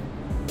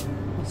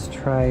 Let's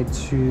try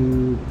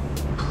to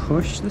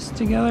push this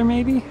together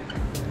maybe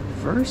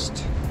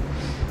first.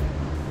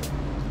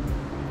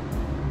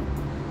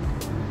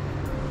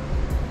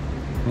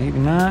 Maybe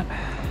not.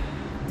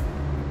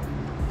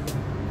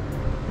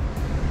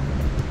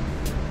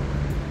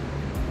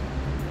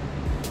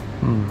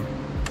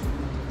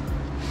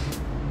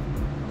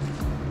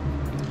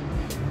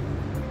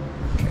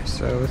 Okay,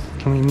 so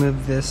can we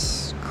move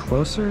this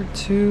closer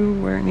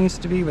to where it needs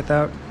to be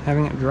without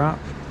having it drop?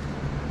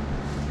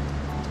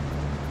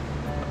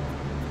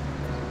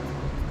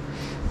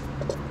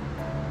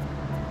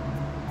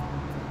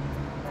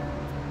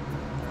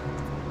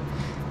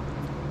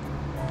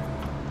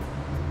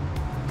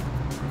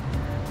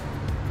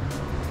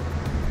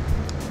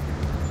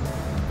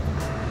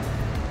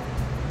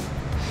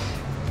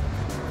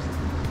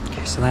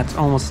 So that's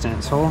almost in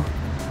its hole.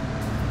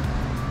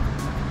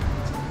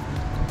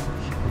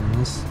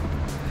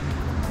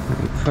 Let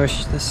me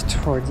push this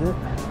towards it.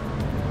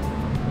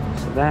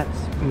 So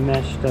that's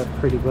meshed up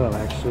pretty well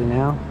actually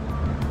now.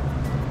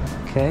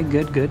 Okay,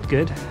 good, good,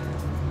 good.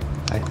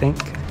 I think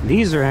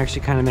these are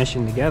actually kind of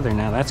meshing together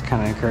now. That's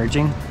kind of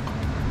encouraging.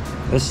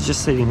 This is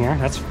just sitting here.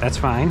 That's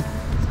fine.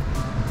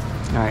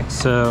 All right,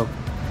 so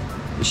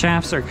the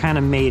shafts are kind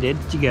of mated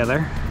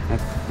together,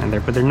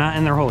 but they're not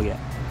in their hole yet.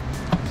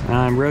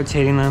 Now I'm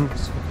rotating them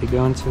so they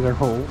go into their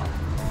hole.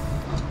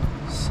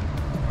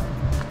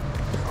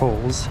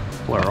 Holes,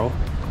 plural.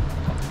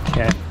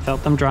 Okay,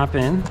 felt them drop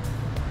in.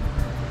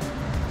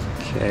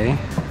 Okay.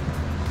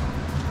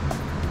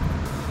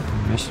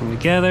 Mesh them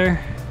together.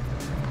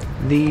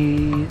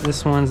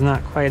 This one's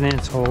not quite in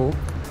its hole.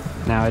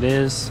 Now it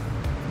is.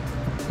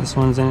 This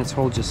one's in its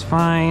hole just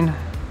fine.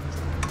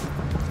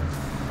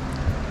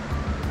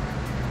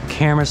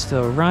 Camera's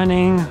still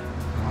running.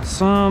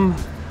 Awesome.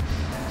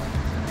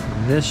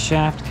 This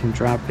shaft can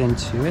drop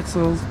into its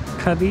little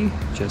cubby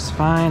just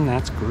fine.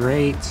 That's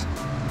great.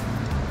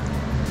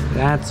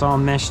 That's all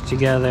meshed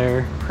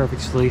together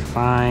perfectly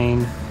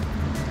fine.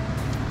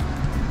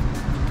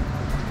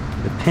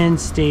 The pin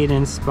stayed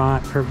in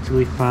spot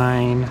perfectly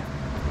fine.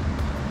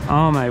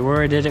 Oh my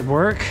word, did it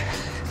work?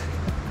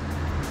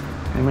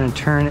 I'm going to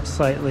turn it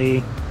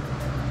slightly.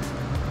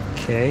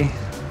 Okay.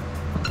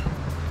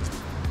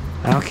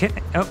 Okay.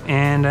 Oh,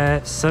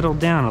 and settled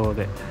down a little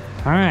bit.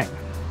 All right.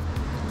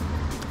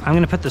 I'm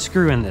gonna put the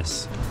screw in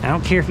this. I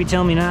don't care if you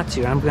tell me not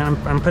to. I'm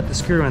gonna put the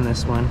screw in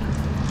this one.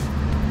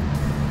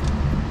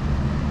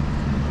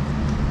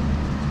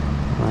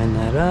 Line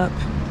that up.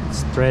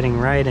 It's threading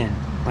right in,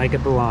 like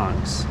it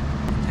belongs.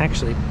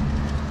 Actually,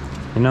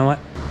 you know what?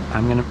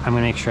 I'm gonna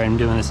make sure I'm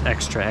doing this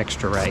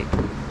extra right.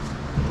 I'm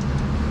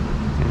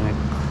gonna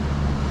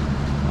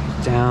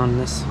wipe down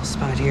this little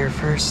spot here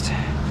first.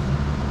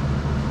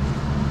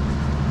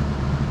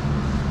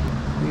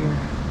 Here.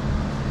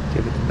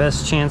 Give it the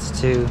best chance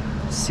to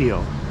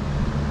seal.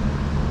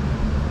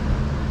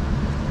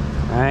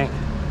 All right,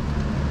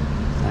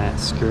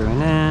 that's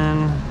screwing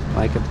in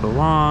like it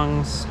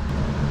belongs,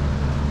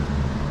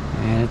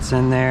 and it's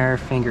in there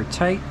finger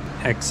tight.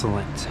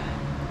 Excellent.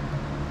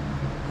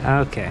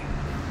 Okay,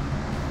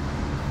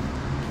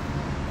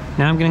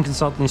 now I'm going to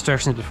consult the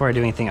instructions before I do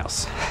anything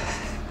else.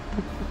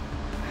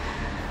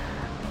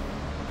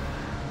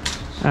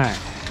 All right,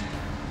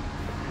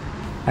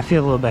 I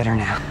feel a little better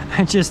now.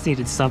 I just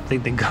needed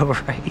something to go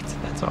right,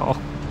 that's all.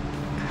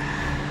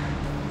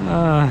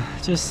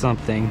 Just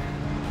something.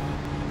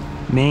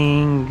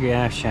 Main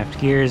shaft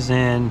gears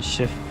in,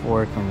 shift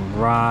fork and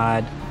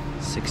rod.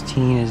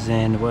 16 is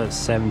in. What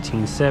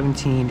 17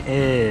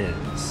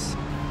 is?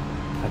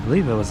 I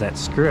believe it was that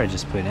screw I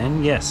just put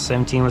in. Yes,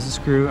 17 was the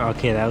screw.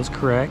 Okay, that was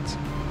correct.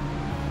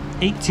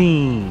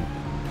 18.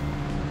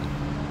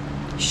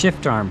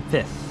 Shift arm,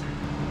 5th.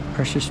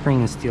 Pressure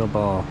spring and steel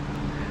ball.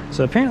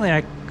 So apparently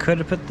I could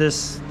have put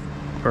this,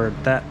 or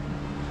that,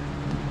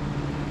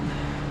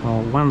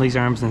 well, one of these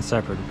arms in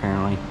separate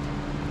apparently.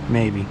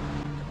 Maybe.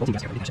 Small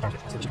 50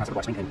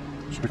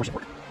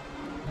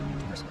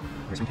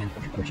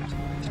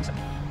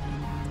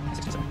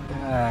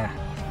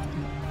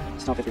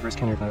 reverse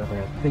counter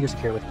figure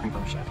secure with crank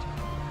shaft.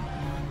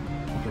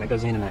 Okay, that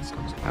goes in and that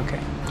goes in. Okay.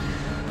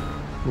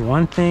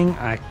 One thing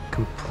I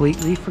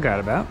completely forgot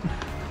about.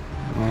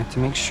 I'm gonna have to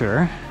make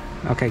sure.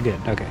 Okay, good.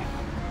 Okay.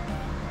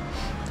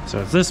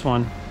 So it's this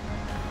one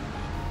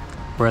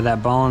where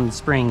that ball and the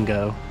spring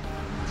go.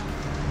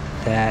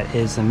 That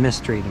is a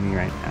mystery to me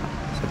right now.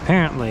 So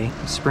apparently,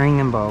 spring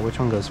and ball, which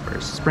one goes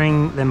first?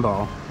 Spring, then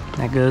ball.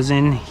 That goes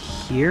in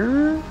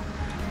here,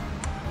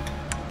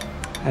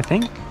 I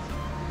think.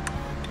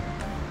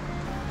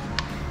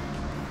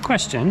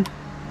 Question.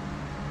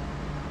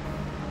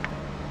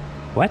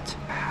 What?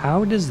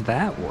 How does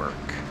that work?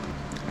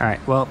 All right,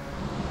 well,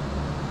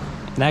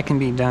 that can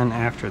be done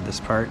after this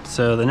part.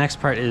 So the next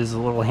part is a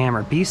little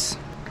hammer piece.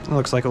 It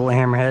looks like a little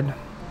hammerhead.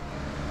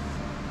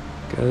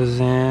 Goes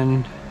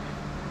in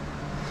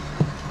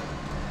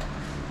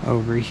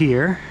over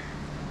here,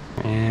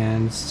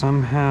 and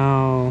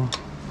somehow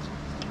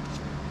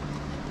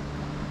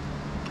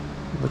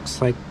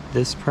looks like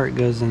this part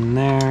goes in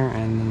there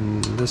and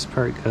then this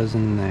part goes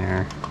in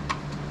there.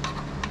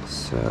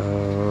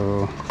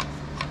 So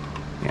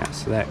yeah,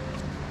 so that,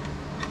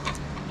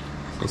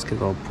 let's get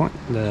the little point,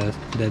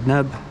 the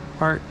nub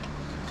part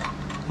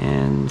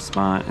and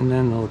spot, and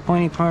then the little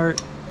pointy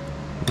part,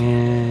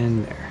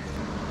 and there.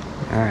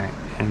 All right,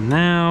 and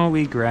now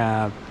we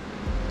grab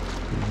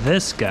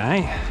this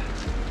guy,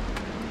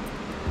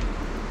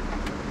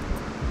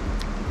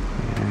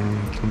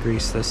 and we can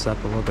grease this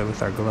up a little bit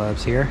with our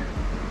gloves here.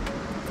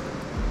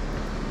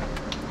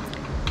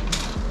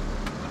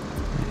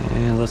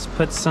 And let's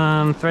put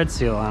some thread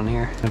seal on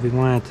here. We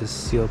want it to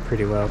seal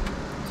pretty well.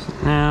 So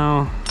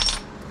now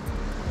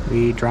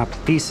we drop the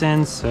piece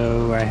in,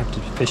 so I have to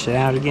fish it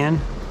out again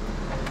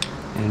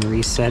and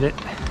reset it.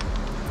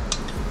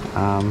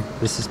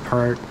 This is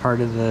part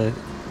of the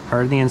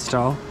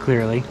install,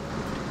 clearly,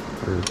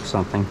 or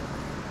something.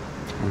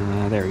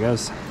 There it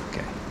goes.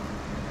 Okay.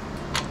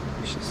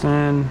 Push this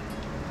in.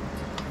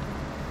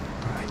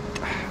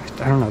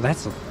 I don't know.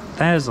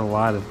 That is a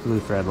lot of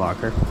blue thread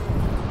locker.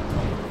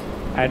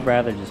 I'd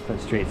rather just put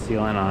straight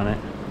sealant on it.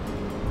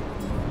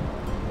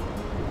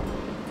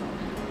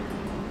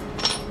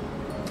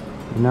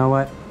 You know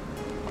what?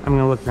 I'm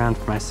gonna look around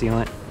for my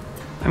sealant.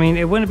 I mean,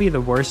 it wouldn't be the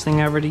worst thing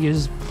ever to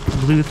use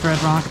blue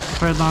thread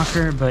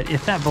locker, but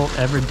if that bolt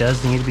ever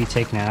does need to be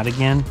taken out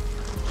again,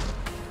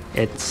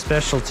 it's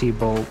specialty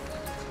bolt,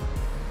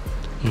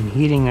 and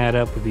heating that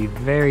up would be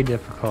very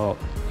difficult.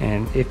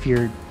 And if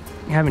you're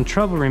having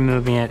trouble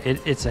removing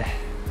it, it's a hex.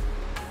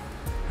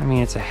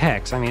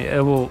 I mean,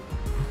 it'll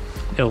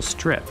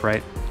strip,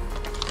 right?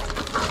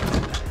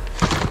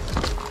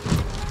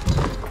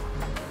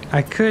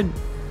 I could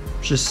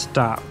just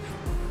stop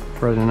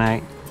for the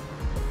night,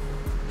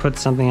 put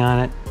something on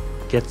it,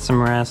 get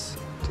some rest,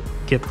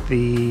 get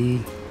the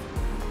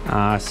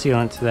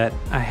sealant to that.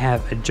 I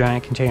have a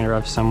giant container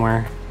of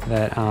somewhere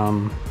that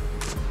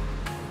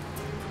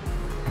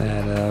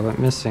went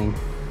missing.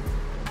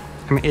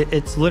 I mean,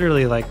 it's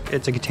literally like,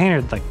 it's a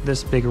container like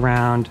this big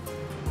around,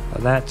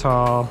 that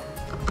tall.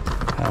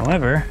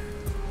 However,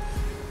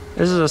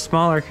 this is a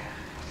smaller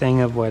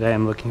thing of what I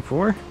am looking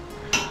for.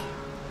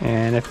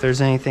 And if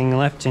there's anything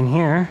left in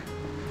here,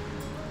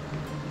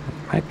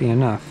 it might be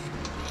enough.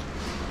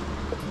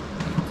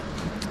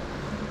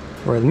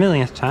 For the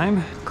millionth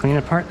time, clean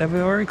a part that we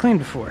already cleaned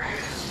before.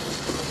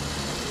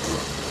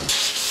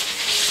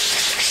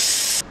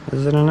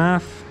 Is it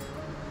enough?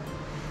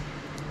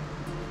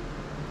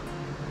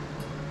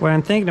 What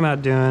I'm thinking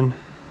about doing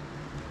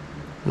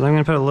is I'm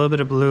gonna put a little bit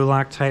of blue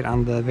Loctite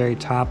on the very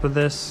top of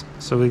this,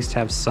 so we at least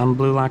have some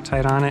blue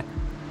Loctite on it.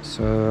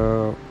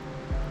 So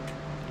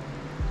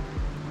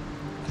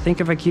I think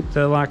if I keep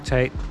the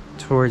Loctite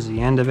towards the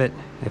end of it,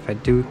 if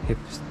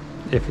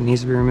it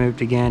needs to be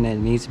removed again and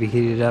it needs to be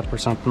heated up or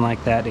something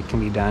like that, it can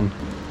be done.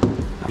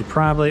 I'm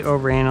probably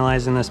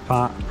overanalyzing this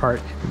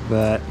part,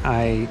 but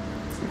I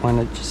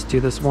want to just do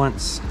this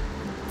once.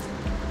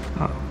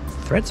 Oh,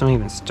 threads don't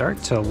even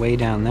start till way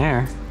down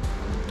there.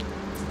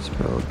 Just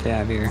put a little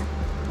dab here.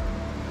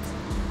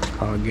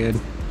 All good.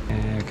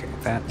 Okay,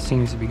 that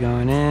seems to be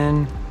going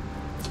in.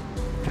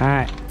 All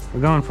right,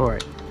 we're going for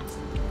it.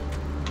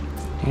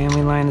 And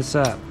we line this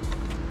up.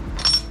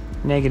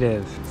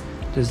 Negative.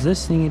 Does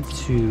this need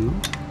to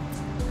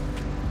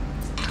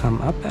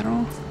come up at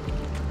all?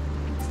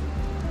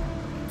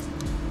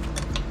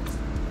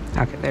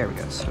 Okay, there we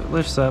go. So it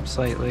lifts up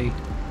slightly.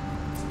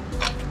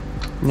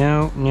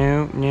 No,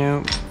 no,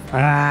 no.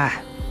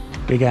 Ah,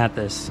 we got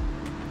this.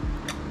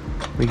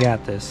 We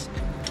got this.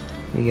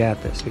 We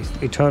got this.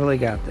 We totally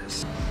got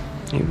this.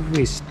 Maybe if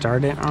we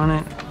start it on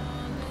it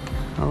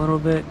a little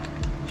bit,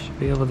 should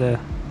be able to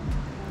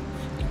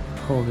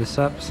pull this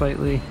up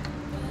slightly.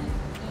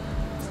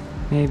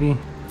 Maybe.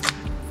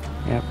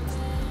 Yep.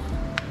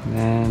 And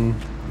then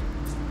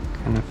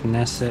kind of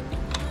finesse it.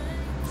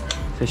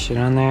 Fish it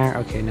on there.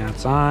 Okay, now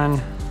it's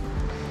on.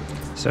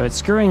 So it's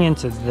screwing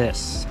into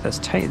this. As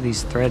tight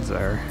these threads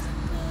are,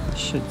 it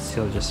should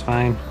seal just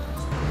fine.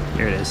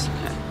 Here it is,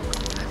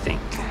 I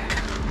think.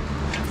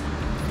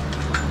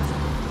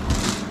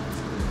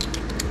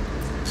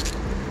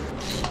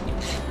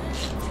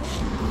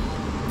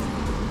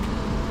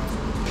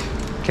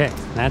 Okay,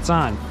 that's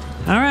on.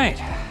 All right,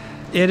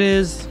 it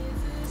is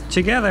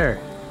together,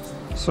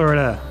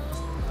 sorta,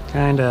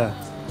 kinda.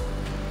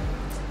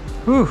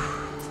 Whew.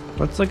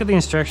 Let's look at the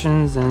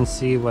instructions and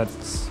see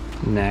what's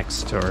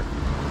next, or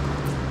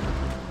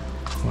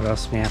what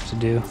else we have to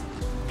do.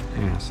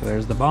 Yeah, so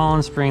there's the ball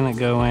and spring that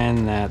go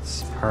in.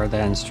 That's part of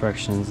the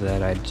instructions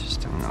that I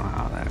just don't know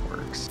how that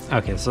works.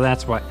 Okay, so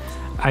that's what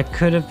I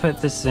could have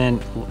put this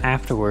in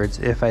afterwards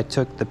if I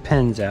took the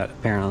pins out,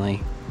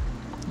 apparently,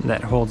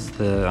 that holds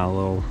the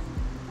little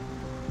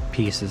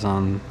pieces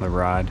on the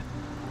rod,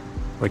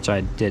 which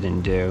I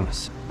didn't do.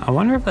 So I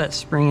wonder if that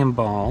spring and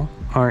ball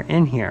are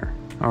in here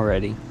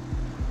already.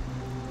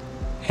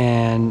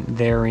 and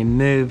they're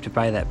removed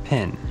by that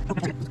pin.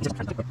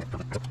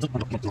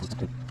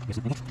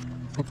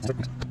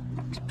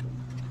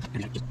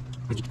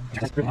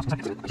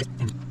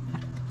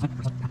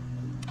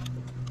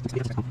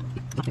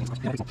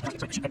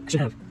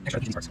 Should have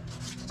extra PVC parts.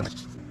 Sorry.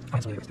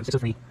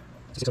 603,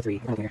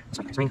 603, over here.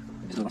 Sorry, spring.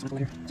 This is the last one over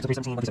here. 603,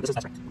 17. Okay, so this is,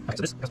 that's right. Okay,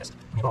 so this goes this.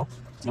 We have all.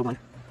 It's no one.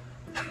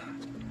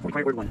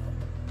 Required word one.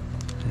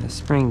 The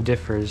spring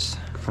differs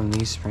from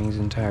these springs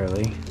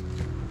entirely,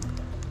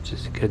 which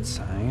is a good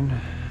sign.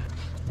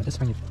 But this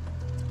spring,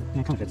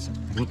 yeah, it kind of fits.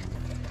 I think.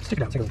 Stick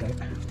it out, take a look at it.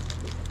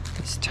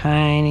 It's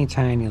tiny,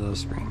 tiny little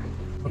spring.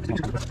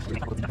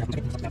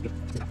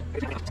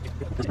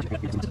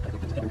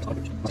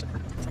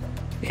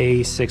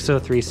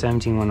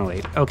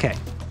 A603-17108. Okay,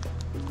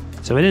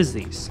 so it is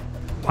these.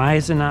 Why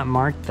is it not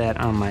marked that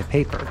on my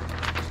paper?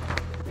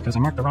 Because I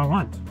marked the wrong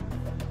one.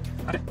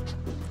 Okay.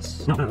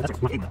 No,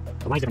 that's not A1.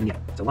 The Y is different than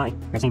the A. So Y, we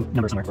have the same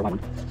number somewhere for Y1.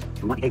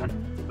 We want the A1,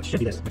 which should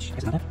be this, which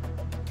is not that.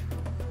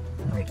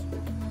 Alright.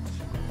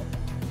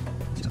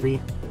 603.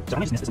 So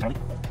I'm using this entirely.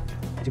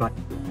 I do got.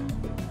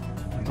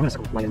 I'm going to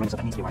circle Y and minus up.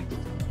 That needs to be Y.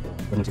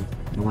 But no two.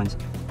 No ones.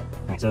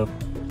 Alright, so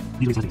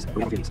these are these.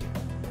 We have 3 of these.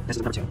 This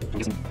is the number 2. I'm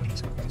guessing these.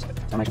 So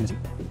I'm actually missing.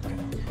 Okay.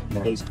 And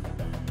then A's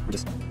were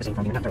just the same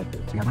from here. Not entirely.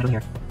 So we have one over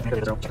here. And a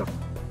check off.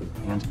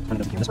 And one of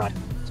those here. This rod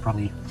is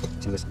probably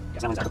to this.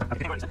 Yes, that one's out.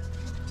 Okay, what is that?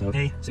 So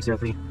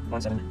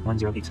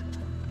A603-17108.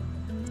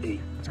 A.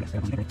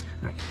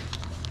 Alright.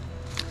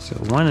 So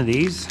one of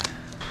these.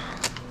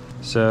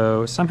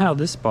 So somehow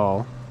this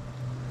ball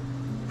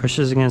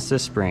pushes against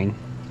this spring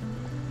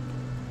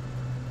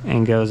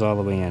and goes all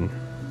the way in,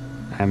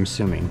 I'm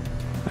assuming.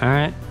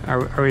 Alright,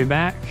 are we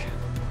back?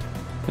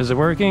 Is it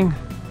working?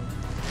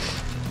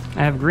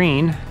 I have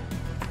green.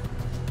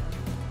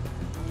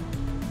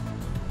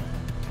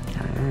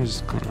 I'm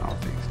just clean all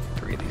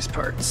 3 of these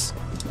parts.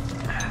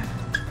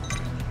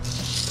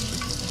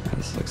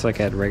 This looks like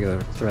I had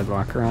regular thread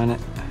locker on it.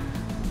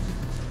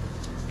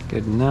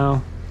 Good to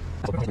know.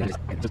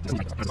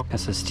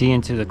 SST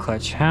into the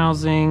clutch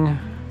housing.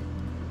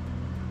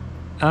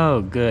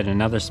 Oh good,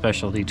 another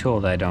specialty tool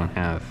that I don't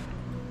have.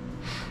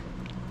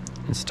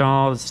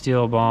 Install the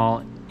steel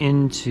ball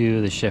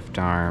into the shift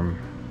arm.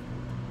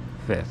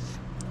 5th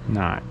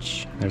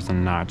notch. There's a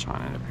notch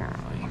on it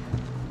apparently.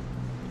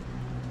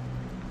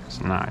 There's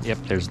a notch. Yep,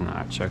 there's a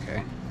notch.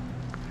 Okay.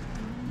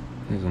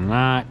 There's a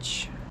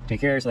notch.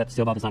 Take care so that the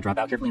steel ball does not drop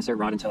out. Carefully insert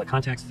rod until it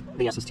contacts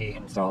the SST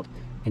installed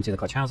into the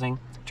clutch housing.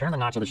 Turn the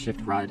notch of the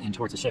shift rod in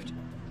towards the shift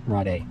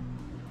rod A.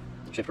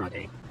 Shift rod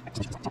A.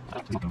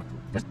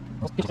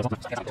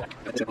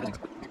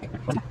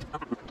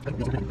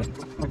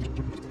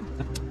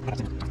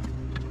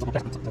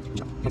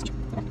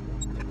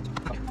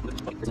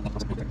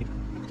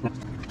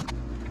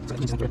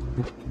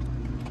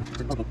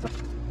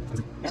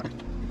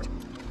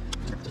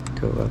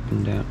 Go up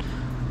and down.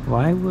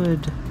 Why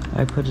would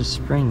I put a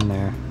spring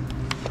there?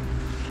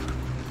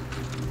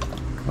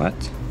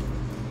 What?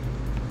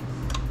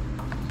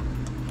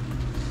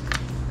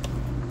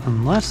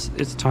 Unless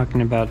it's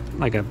talking about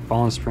like a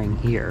ball and spring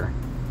here.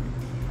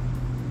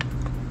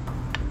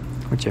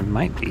 Which it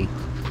might be.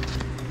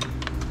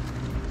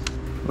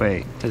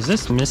 Wait, is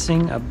this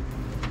missing a...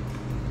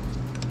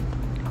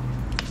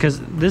 Because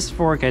this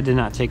fork I did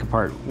not take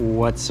apart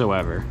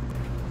whatsoever.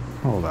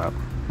 Hold up.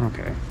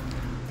 Okay.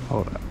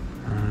 Hold up.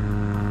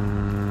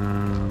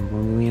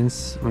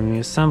 When we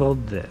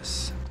assembled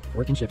this.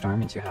 Working shift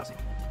arm into housing.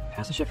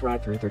 Pass the shift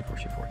rod through 34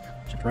 shift fork.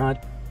 Shift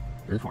rod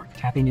through the fork.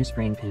 Tap a new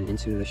spring pin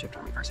into the shift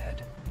arm reverse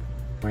head.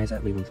 Why is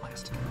that leaving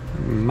last?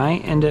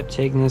 Might end up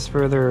taking this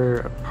further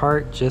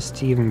apart just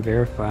to even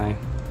verify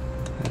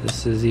that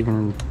this is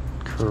even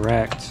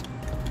correct.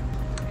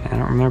 I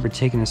don't remember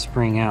taking the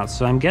spring out,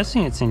 so I'm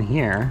guessing it's in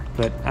here,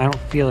 but I don't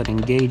feel it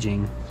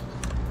engaging.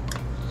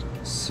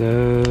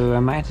 So I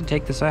might have to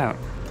take this out.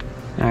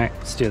 Alright,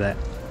 let's do that.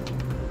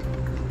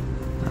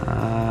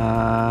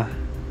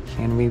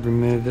 Can we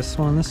remove this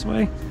one this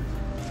way?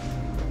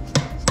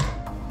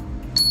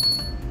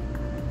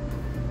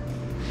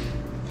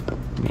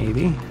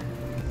 Maybe.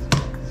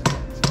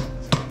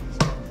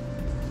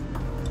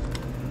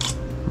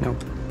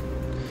 Nope.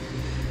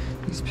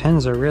 These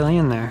pins are really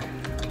in there.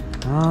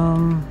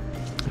 I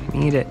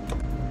need it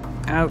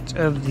out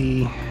of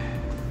the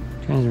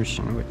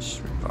transmission, which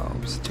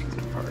involves taking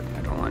it apart.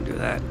 I don't want to do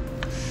that.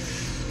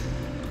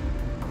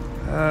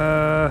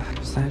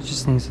 So that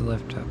just needs to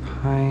lift up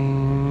high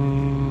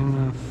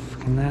enough.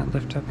 Can that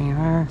lift up any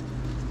higher?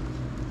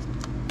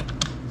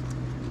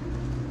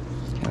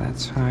 Okay,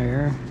 that's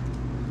higher.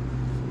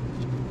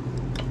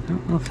 I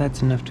don't know if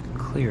that's enough to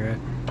clear it.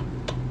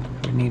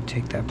 We need to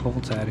take that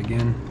bolt out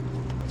again.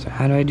 So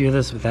how do I do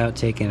this without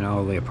taking it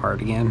all the way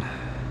apart again?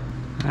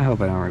 I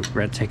hope I don't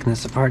regret taking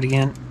this apart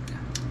again.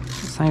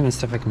 It's not even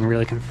stuff I can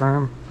really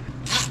confirm.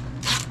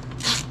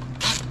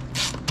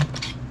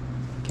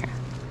 Okay.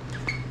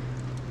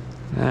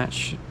 That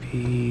should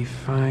be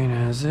fine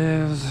as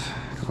is.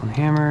 Pull the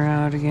hammer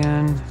out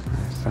again.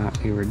 I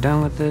thought we were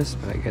done with this,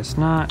 but I guess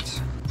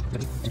not.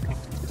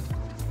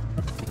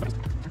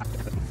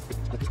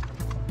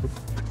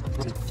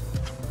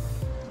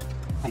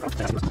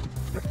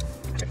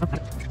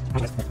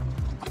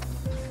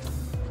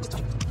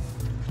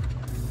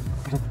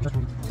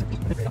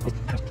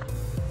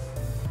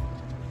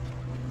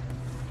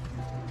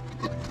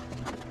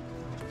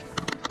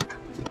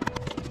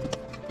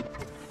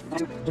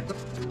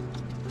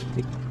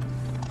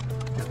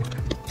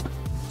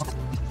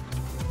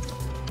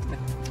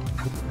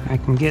 I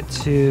can get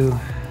to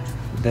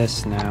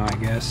this now, I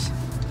guess.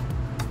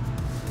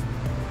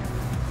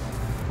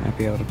 Might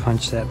be able to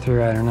punch that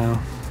through, I don't know.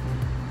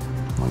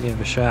 I'll give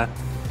it a shot.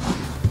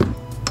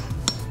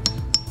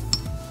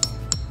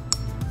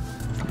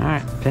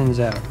 Alright, pins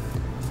out.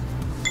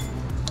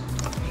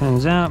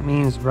 Pins out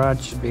means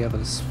rod should be able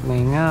to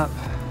swing up.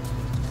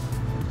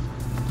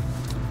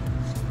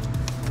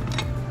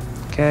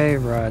 Okay,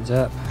 rod's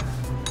up.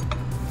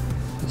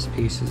 This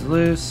piece is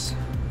loose.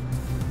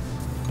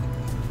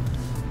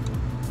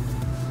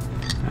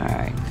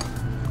 Alright.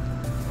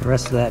 The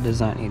rest of that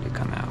does not need to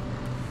come out.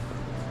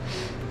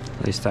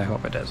 At least I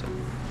hope it doesn't.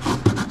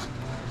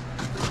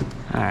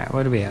 Alright,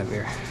 what do we have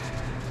here?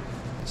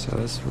 So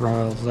this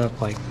rolls up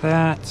like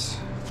that.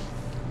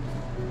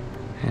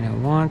 And it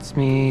wants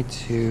me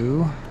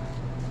to...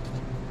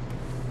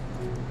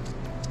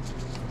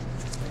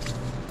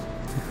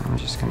 I'm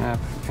just gonna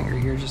put a finger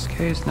here just in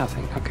case.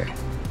 Nothing. Okay.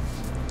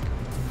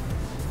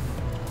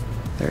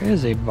 There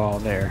is a ball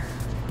there.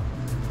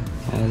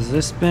 Has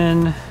this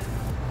been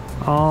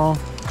all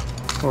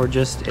for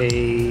just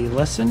a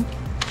lesson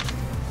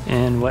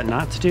in what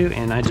not to do?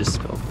 And I just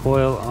spilled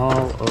oil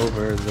all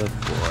over the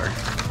floor.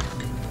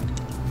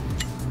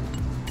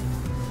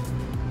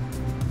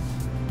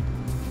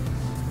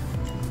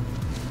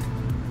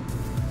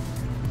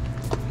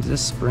 Is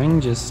this spring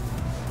just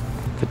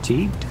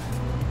fatigued?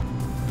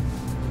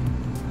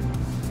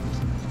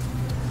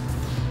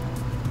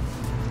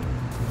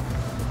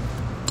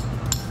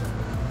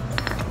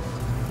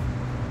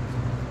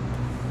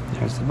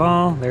 There's the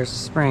ball, there's the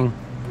spring.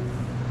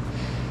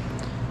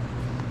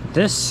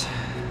 This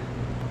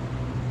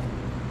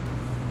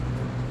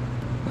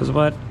was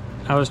what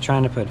I was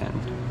trying to put in,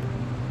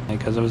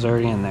 because it was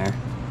already in there.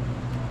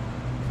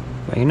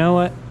 But you know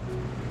what?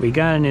 We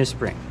got a new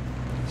spring.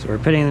 So we're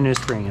putting the new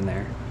spring in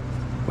there.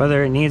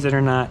 Whether it needs it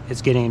or not,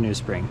 it's getting a new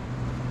spring.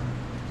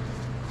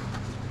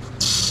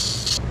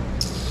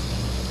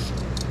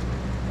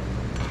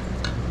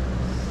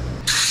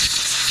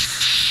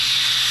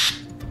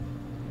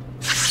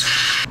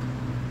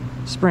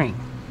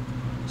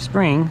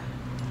 Spring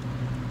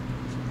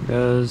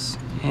goes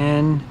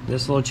in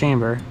this little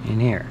chamber in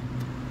here.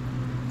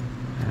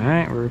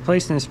 Alright, we're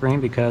replacing the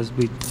spring because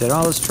we did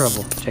all this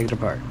trouble to take it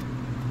apart.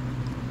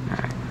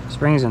 Alright,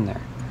 spring's in there.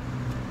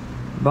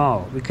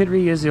 Ball. We could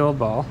reuse the old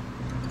ball.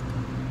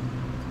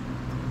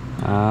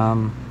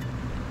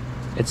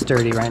 It's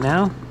dirty right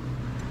now.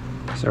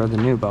 So are the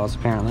new balls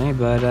apparently,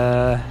 but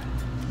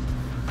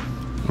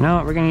you know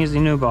what, we're gonna use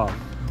the new ball.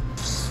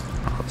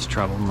 All this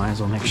trouble, might as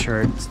well make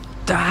sure it's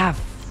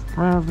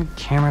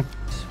camera.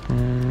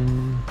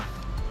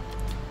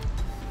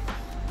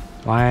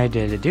 Why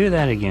did it do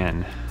that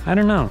again? I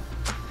don't know.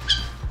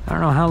 I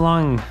don't know how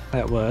long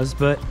that was,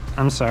 but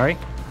I'm sorry.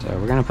 So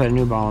we're gonna put a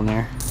new ball in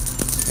there.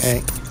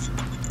 Okay,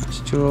 this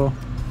tool.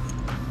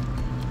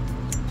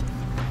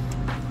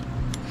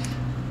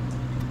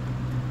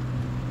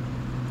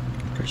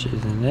 Pushes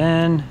it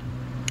in.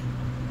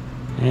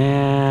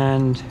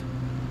 And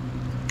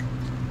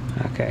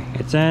okay,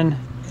 it's in,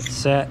 it's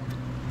set,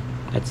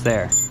 it's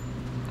there.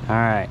 All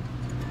right.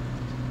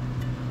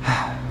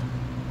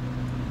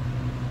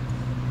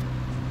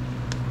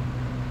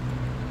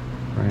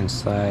 We're gonna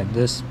slide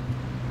this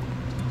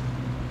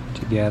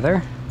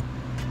together.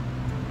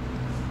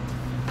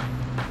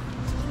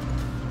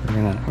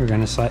 We're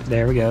gonna slide.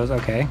 There we go.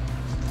 Okay.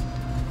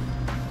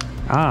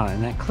 Ah,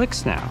 and that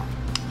clicks now.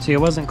 See,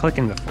 it wasn't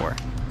clicking before.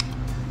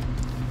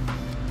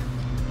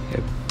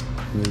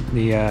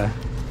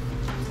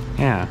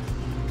 Yeah,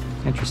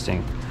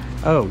 interesting.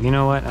 Oh, you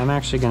know what? I'm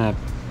actually gonna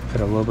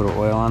put a little bit of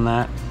oil on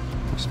that.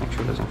 Just make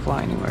sure it doesn't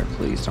fly anywhere.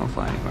 Please don't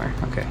fly anywhere.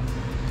 Okay.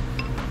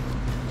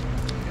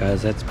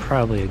 Because that's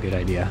probably a good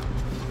idea.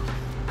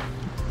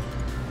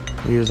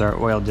 We use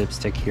our oil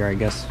dipstick here, I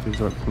guess is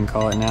what we can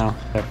call it now.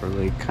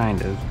 Separately,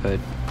 kind of, but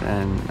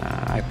then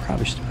I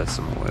probably should put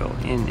some oil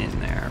in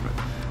there. But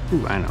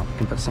ooh, I know. We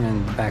can put some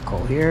in the back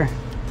hole here.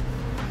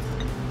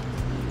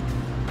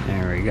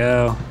 There we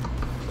go.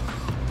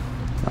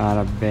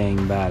 Bada bang,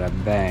 bada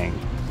bang.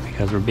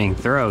 Because we're being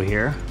thorough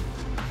here,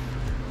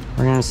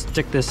 we're gonna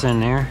stick this in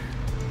there.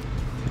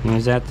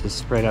 Use that to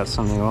spread out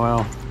some of the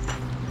oil.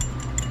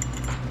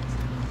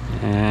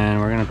 And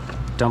we're gonna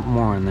dump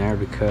more in there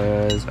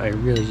because I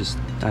really just,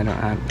 I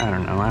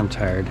don't know, I'm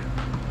tired.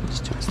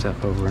 Just doing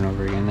stuff over and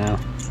over again now.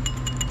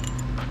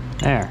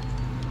 There.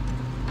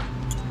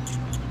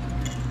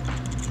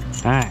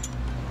 Alright.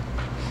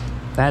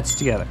 That's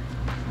together.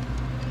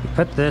 We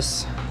put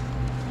this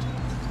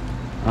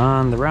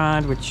on the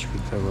rod, which we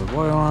put a little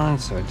oil on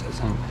so it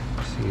doesn't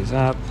seize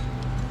up.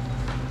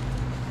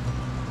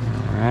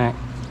 Alright.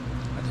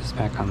 Put this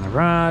back on the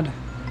rod.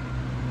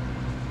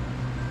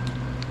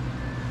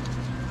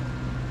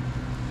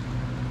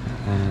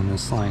 And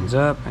this lines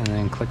up and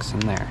then clicks in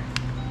there.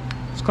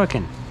 It's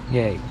clicking.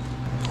 Yay.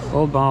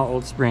 Old ball,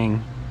 old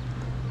spring.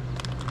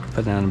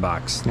 Put that in the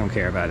box. Don't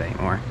care about it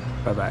anymore.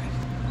 Bye-bye.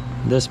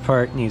 This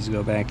part needs to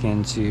go back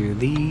into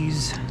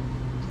these.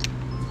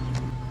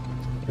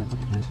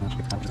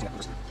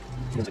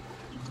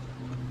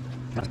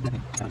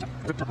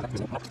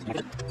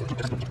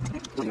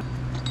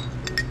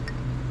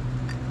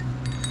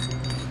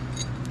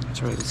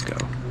 Which way does this go?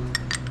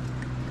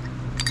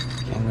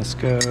 Can this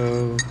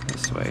go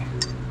this way?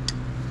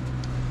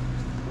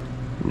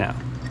 No.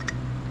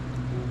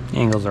 The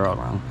angles are all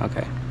wrong.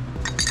 Okay.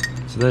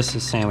 So this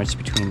is sandwiched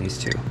between these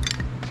two.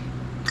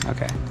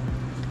 Okay.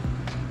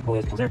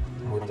 Okay,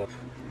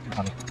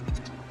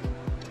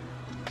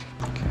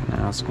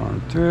 now it's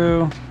going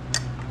through.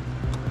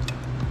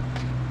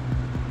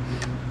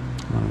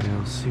 I'll be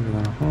able to see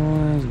where the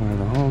hole is, where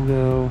the hole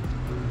go.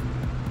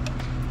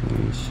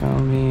 You show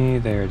me.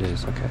 There it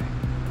is. Okay.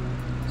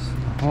 So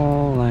the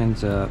hole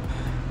lines up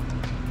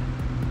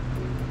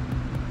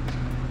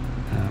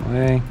that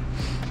way.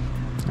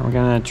 And we're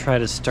gonna try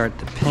to start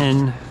the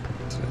pin.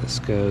 So this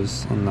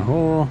goes in the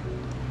hole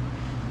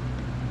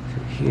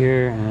through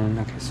here, and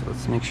okay. So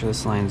let's make sure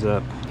this lines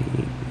up.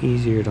 Be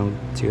easier to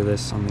do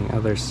this on the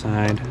other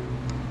side.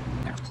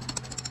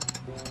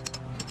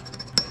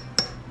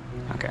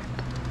 Okay.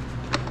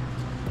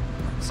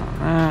 That's on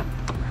that.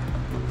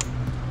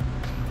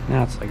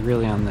 Now it's like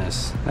really on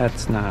this.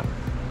 That's not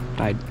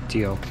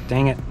ideal.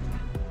 Dang it.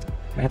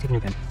 I have to take a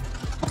new pin.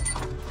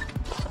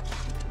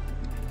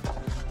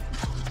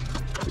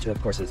 Which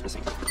of course is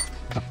missing.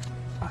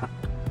 Oh.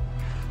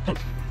 Pin.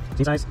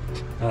 Same size.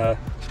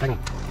 Diagonal.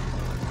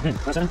 Pin.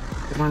 107.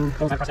 This one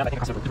goes back across the other. I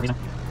think across for different reason.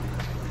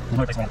 There's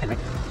no replacement on the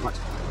pin, right? Marks.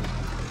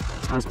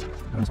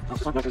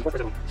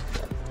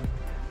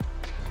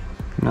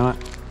 Not.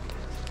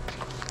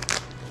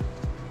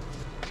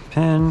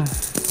 Pin.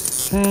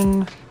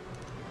 Pin.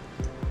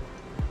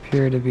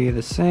 Appear to be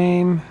the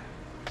same.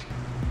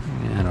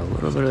 And a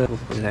little bit of,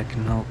 hopefully that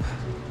can help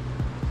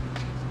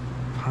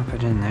pop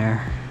it in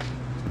there.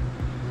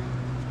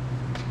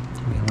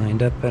 We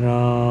lined up at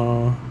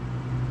all.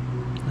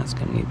 That's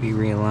gonna need to be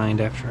realigned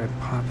after I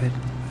pop it.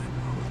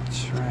 I'll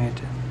try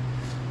to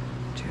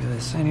do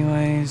this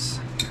anyways.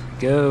 Here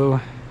we go.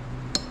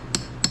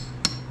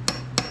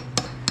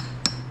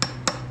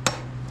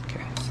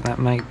 Okay, so that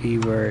might be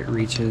where it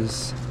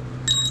reaches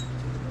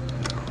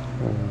the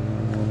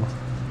hole.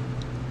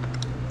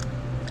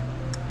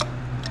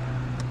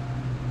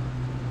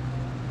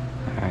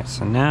 Alright,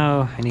 so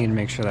now I need to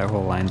make sure that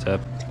hole lines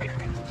up.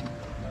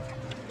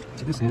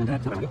 So this and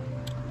that. Okay,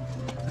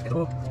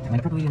 oh, line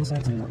it properly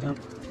inside, so down.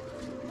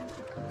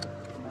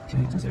 Okay,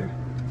 what's there?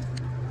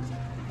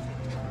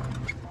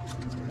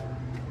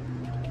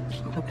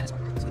 Oh, that's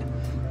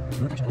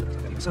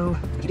fine. So, I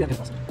do that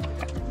also. I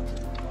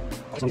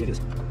just want to do this.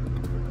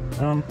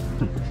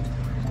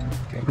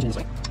 Okay, push it this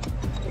way.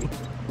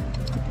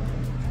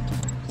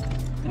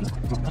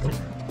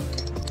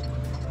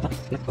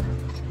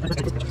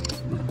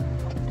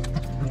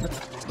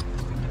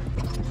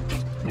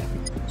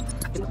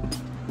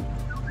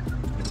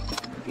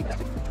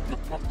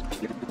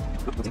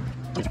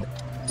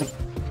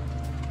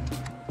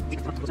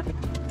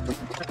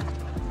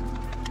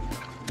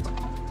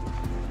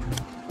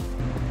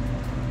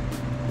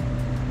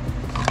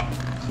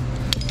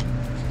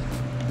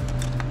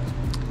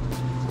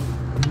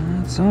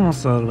 It's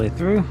almost all the way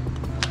through.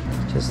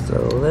 Just a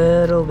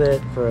little bit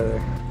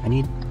further. I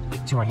need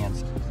like 2 more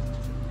hands,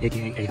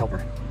 aka a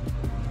helper.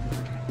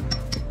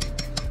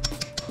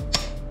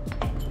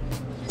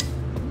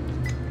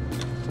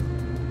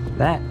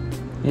 That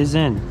is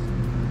in.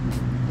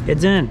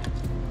 It's in.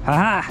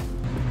 Haha!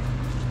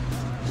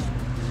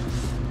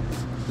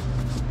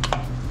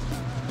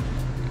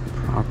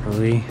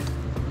 Properly.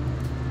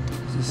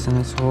 Is this in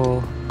its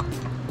hole?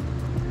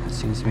 That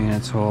seems to be in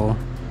its hole.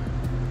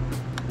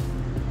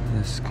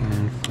 This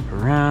can flip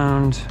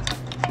around.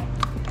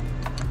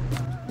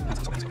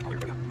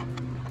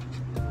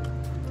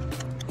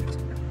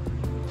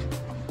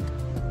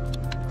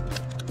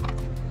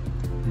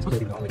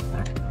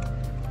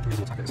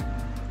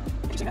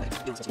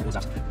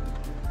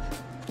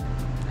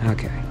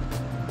 Okay.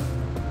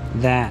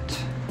 That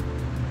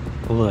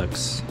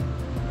looks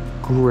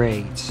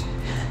great.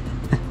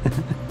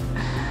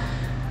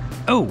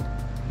 Oh,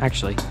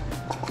 actually,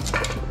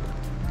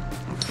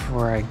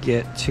 before I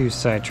get too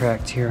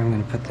sidetracked here, I'm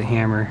going to put the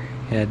hammer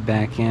head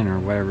back in, or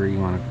whatever you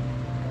want to,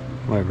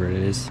 whatever it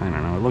is. I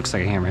don't know. It looks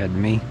like a hammerhead to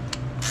me.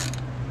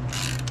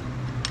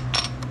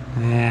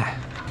 Yeah.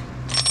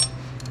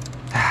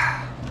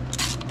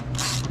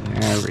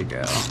 There we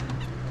go.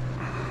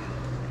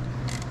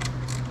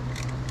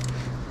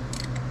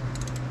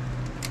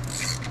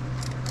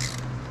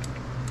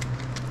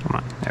 Come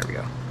on, there we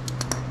go.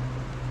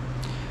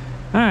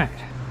 All right,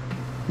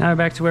 now we're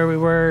back to where we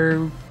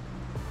were,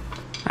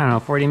 I don't know,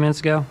 40 minutes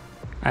ago?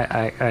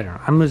 I don't know,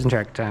 I'm losing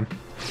track of time.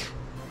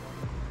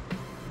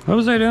 What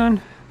was I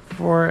doing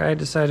before I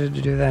decided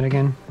to do that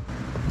again?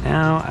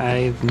 Now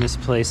I've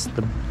misplaced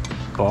the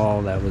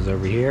ball that was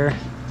over here.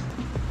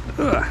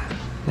 Ugh,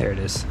 there it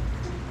is.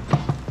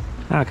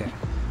 Okay,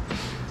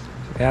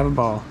 so we have a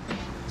ball.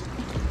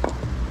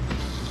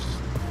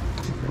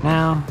 For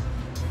now,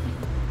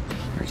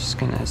 we're just Just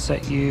gonna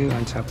set you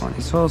on top of one of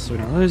these holes so we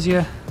don't lose you.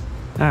 All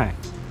right,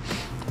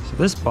 so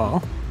this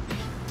ball,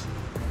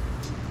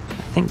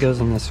 I think goes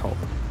in this hole.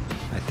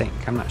 I think,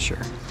 I'm not sure.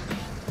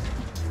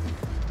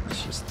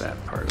 It's just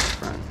that part of the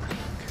front.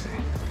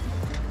 Okay.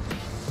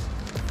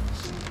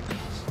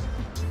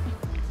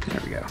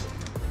 There we go.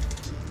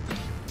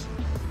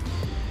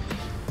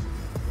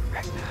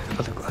 Right,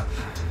 other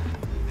glove.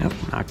 Nope,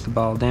 knock the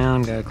ball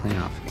down, gotta clean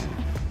off again.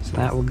 So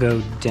that will go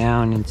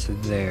down into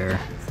there.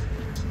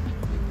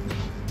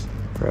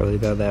 Probably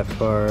about that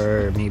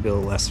far, maybe a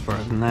little less far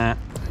than that.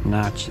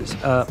 Notch is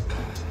up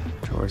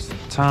towards the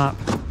top.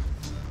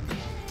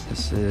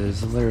 This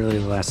is literally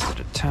the last bit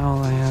of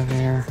towel I have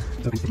here.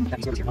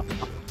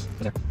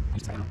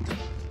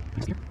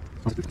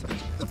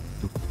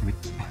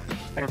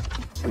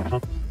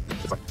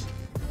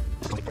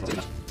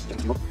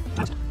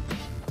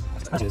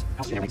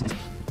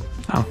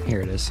 Oh,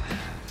 here it is.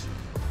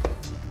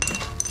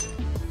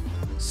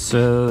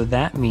 So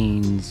that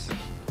means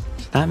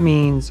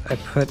I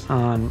put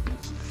on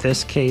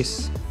this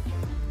case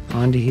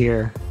onto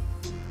here.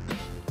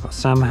 Well,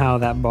 somehow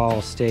that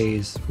ball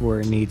stays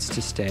where it needs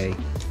to stay.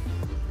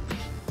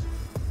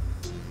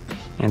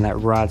 And that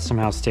rod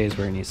somehow stays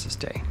where it needs to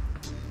stay.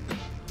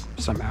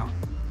 Somehow.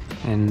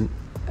 And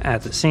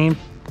at the same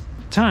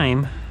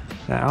time,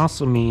 that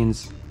also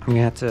means I'm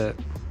gonna have to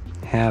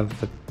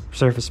have the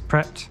surface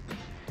prepped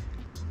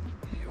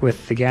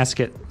with the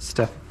gasket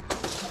stuff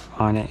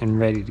on it and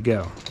ready to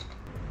go.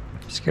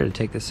 Scared to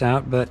take this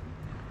out, but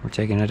we're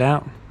taking it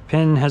out.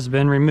 Pin has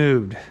been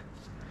removed.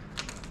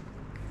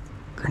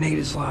 Grenade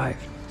is live.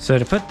 So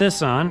to put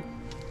this on,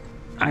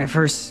 I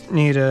first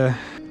need to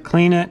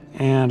clean it,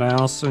 and I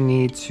also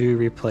need to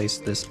replace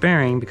this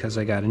bearing because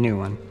I got a new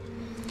one.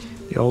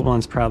 The old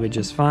one's probably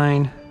just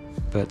fine,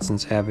 but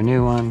since I have a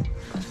new one,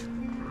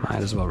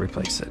 might as well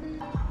replace it.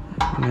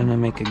 I'm gonna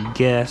make a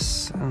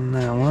guess on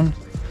that one.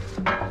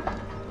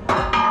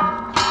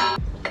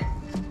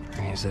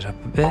 Raise it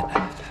up a bit.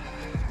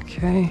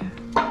 Okay.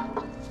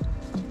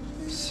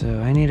 So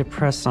I need to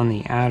press on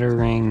the outer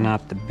ring,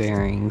 not the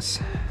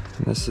bearings.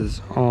 And this is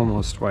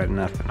almost wide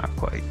enough, but not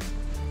quite.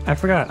 I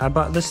forgot, I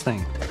bought this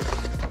thing.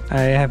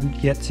 I have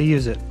yet to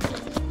use it.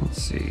 Let's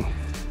see,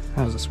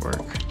 how does this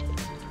work?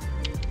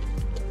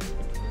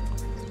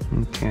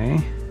 Okay.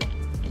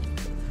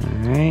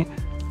 All right.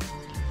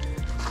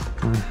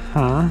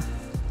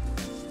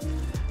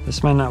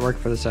 This might not work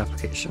for this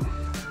application.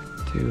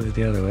 Do it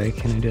the other way.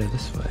 Can I do it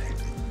this way?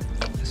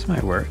 This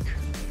might work.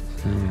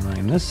 Let me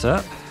line this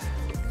up.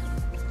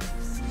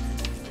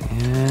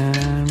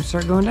 And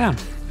start going down.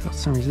 Felt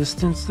some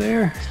resistance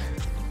there.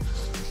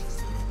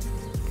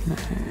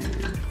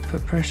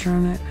 Put pressure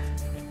on it.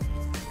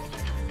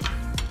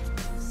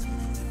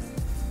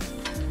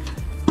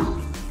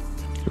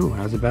 Ooh,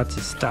 I was about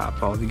to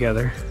stop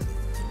altogether,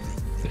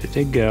 but it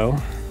did go.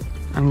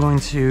 I'm going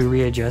to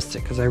readjust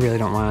it because I really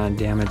don't want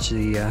to damage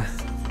the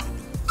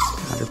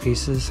outer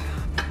pieces.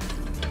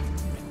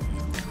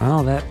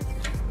 Well, that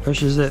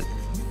pushes it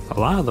a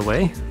lot of the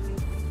way.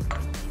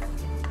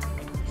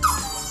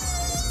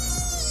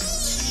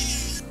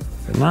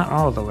 But not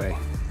all the way.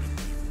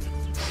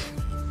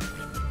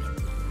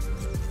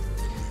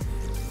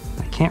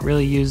 I can't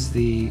really use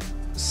the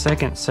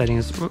second setting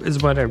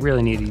is what I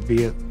really need to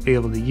be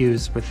able to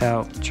use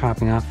without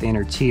chopping off the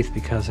inner teeth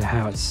because of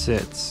how it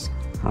sits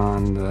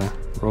on the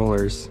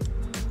rollers.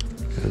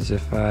 Because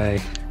if I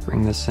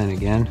bring this in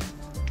again,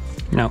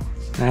 no,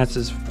 that's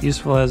as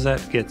useful as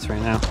that gets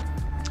right now.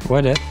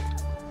 What if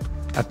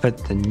I put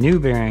the new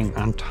bearing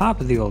on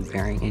top of the old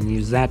bearing and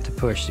use that to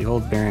push the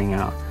old bearing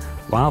out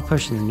while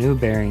pushing the new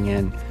bearing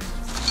in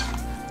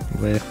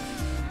with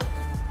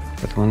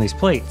one of these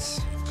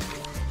plates?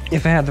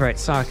 If I had the right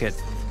socket,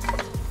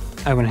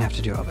 I wouldn't have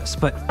to do all this,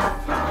 but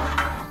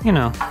you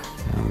know,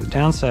 the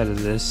downside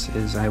of this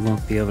is I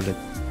won't be able to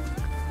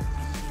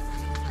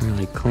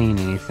really clean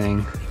anything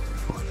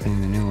before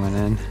putting the new one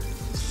in.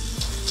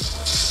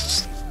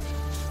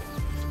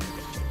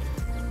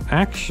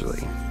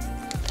 Actually,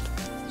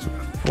 so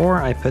before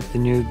I put the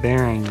new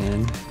bearing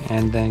in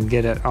and then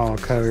get it all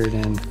covered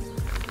in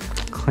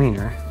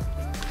cleaner,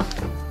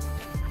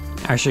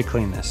 I should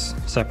clean this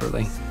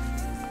separately.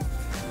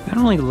 It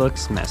only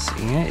looks messy.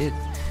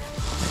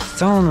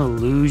 It's all an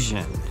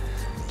illusion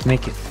to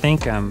make it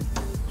think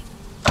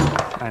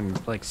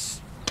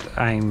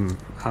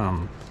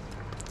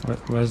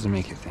what does it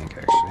make you think,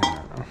 actually? I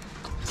don't know.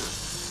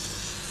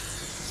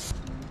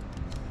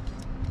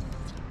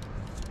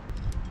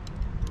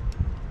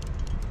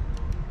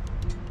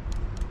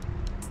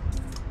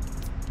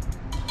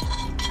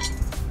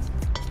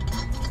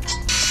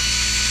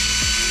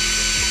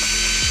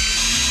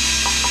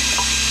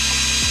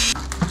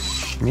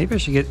 Maybe I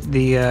should get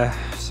the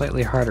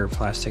slightly harder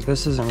plastic.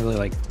 This isn't really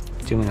like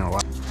doing a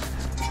lot.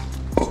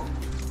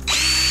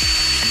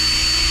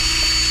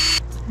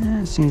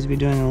 It seems to be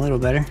doing a little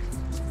better.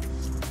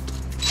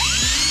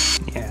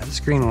 Yeah, this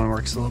green one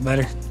works a little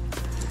better.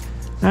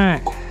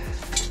 Alright.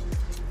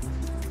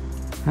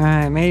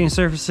 Alright, mating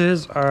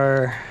surfaces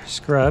are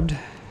scrubbed.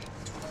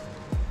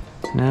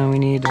 Now we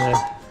need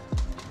to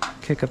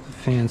kick up the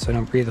fan so I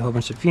don't breathe a whole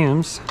bunch of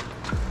fumes.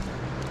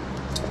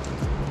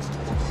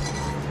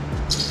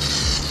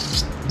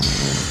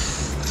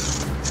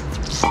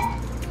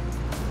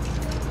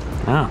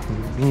 Oh,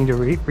 you need a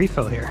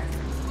refill here.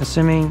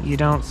 Assuming you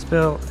don't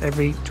spill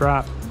every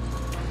drop.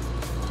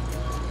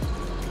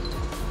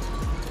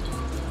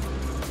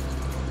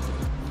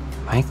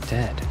 Mike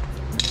dead.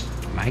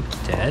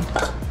 Mike dead?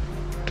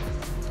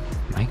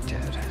 Mike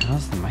dead.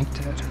 How's the mic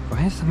dead?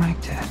 Why is the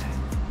mic dead?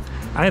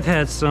 I've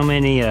had so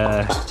many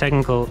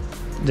technical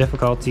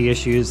difficulty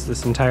issues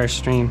this entire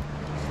stream.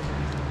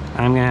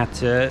 I'm gonna have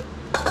to,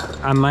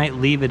 I might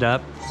leave it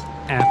up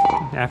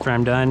after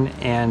I'm done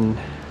and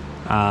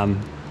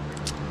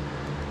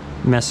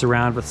mess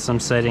around with some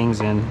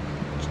settings and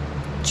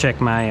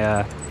check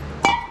my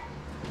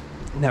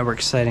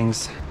network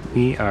settings.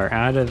 We are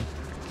out of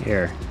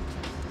here.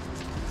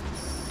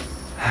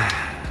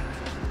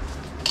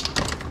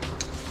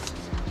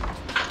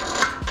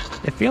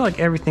 I feel like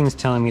everything's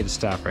telling me to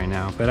stop right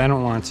now, but I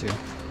don't want to.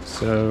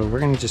 So we're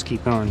gonna just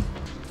keep going.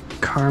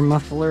 Car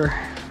muffler,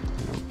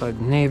 don't bug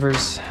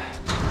neighbors.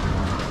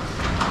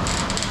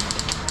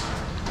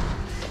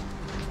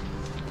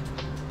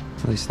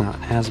 At least not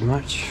as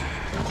much.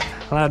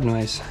 Loud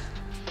noise.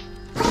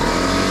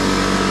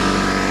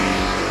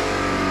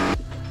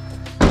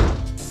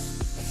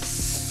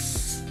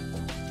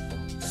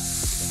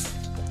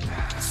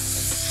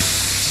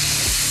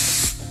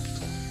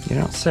 You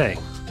don't say.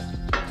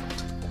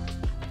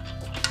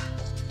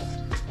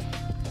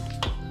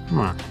 Come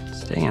on,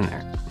 stay in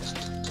there.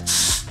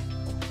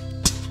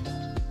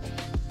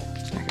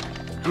 Okay.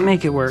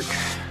 Make it work.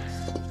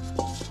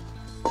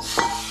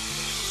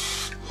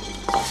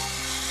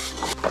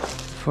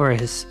 Before I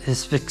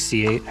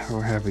asphyxiate,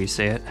 or however you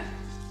say it.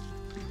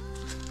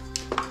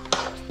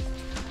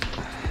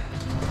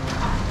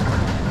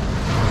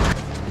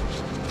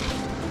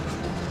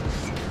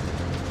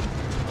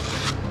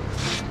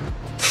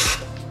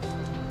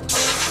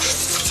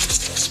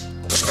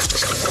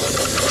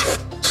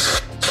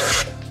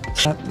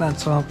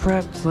 That's all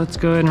prepped. Let's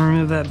go ahead and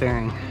remove that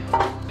bearing.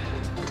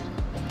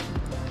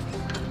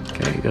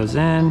 Okay, it goes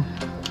in.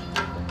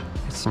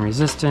 Get some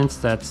resistance.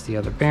 That's the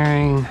other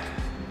bearing.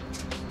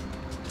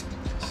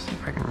 Let's see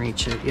if I can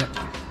reach it. Yep.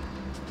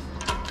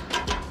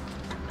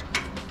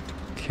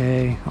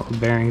 Okay, all the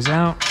bearings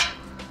out.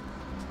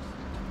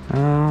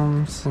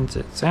 Since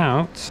it's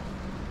out,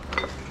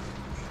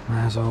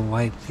 might as well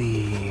wipe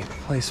the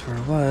place where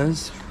it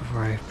was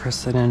before I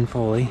press it in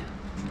fully.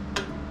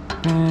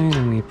 Okay,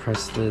 let me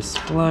press this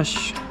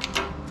flush.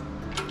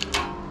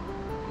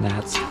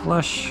 That's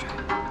flush.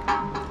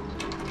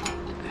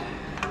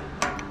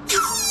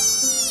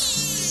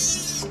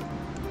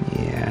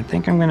 Yeah, I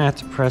think I'm gonna have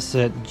to press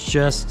it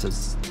just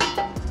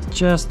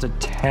a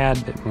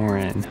tad bit more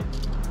in.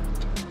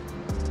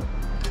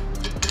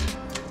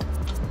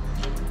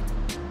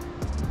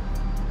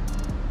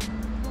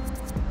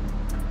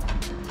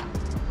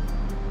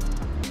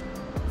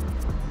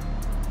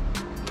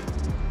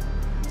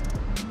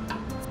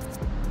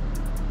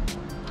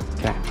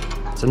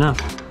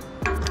 Enough.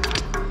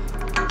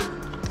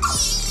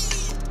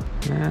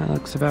 Yeah,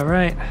 looks about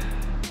right.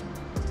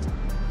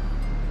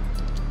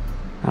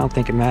 I don't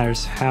think it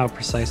matters how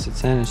precise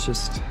it's in, it's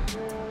just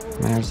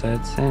matters that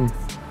it's in.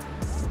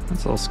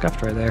 That's a little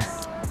scuffed right there.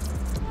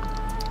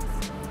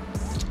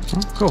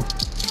 Oh, cool.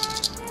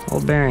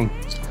 Old bearing.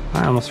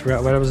 I almost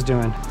forgot what I was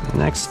doing. The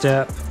next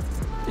step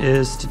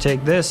is to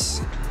take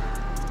this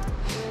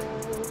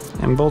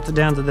and bolt it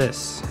down to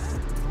this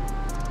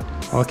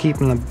while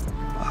keeping the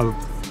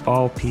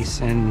ball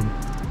piece in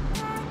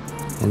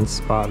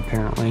spot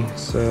apparently.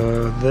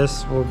 So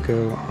this will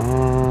go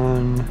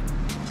on like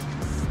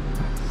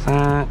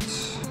that,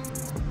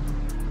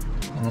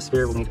 and the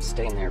sphere will need to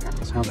stay in there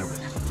apparently. So how's that work?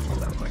 What does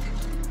that look like?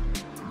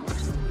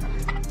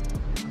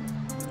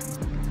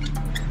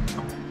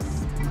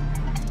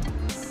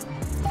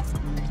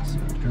 So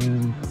go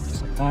in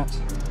just like that,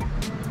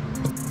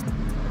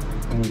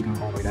 and we go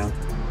all the way down,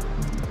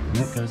 and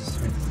that goes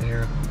right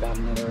there, about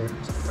another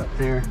up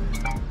there.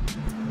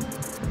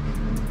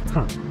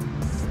 Huh.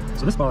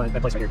 So this ball I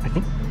placed right here, I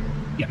think,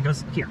 yeah, it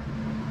goes here.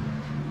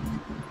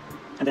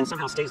 And then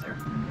somehow stays there.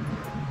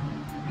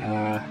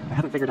 I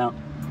haven't figured out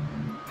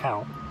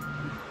how,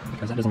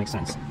 because that doesn't make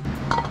sense.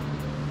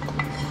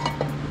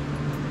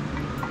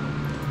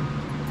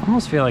 I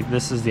almost feel like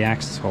this is the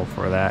access hole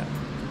for that.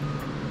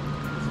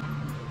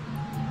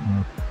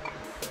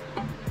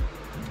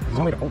 There's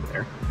no way to hold it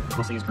there,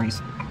 unless I use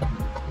grease.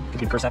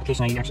 Could be the first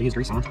application I actually use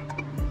grease on.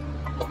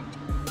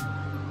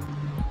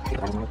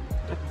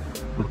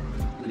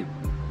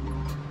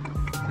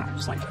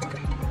 Just like that,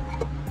 okay.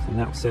 So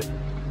that will sit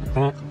like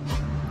that.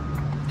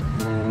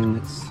 And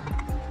it's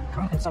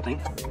caught in something.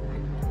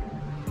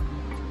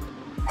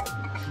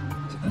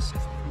 So this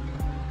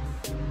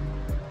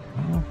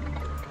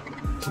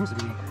seems to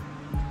be.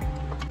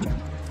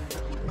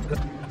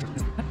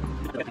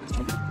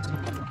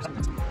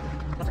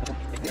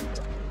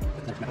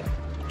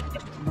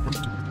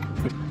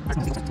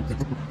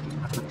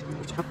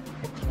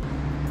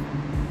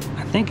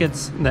 think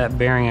it's that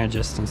bearing I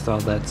just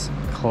installed that's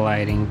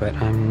colliding, but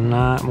I'm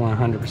not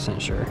 100%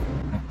 sure.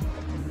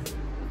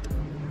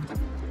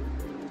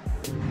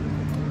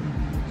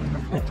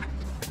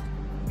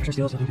 Pressure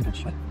seals, nothing to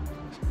pinch.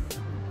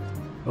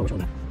 Oh, which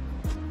one now?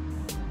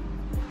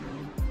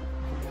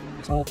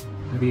 Next all,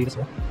 maybe this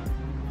one.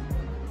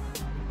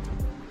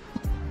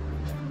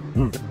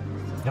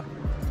 Yep.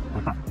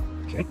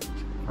 Okay.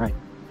 Alright.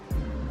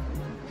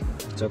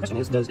 So question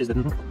is, is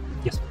the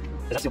yes. Is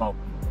that seal ball?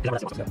 Is that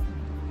what that seal ball?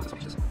 That's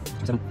what it is.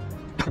 27.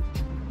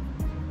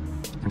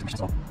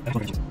 That's all. That's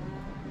what it is.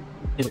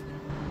 Is it?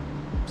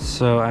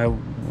 So I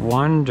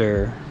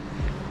wonder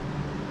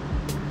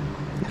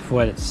if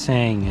what it's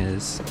saying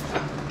is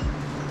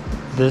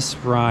this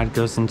rod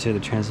goes into the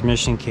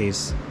transmission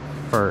case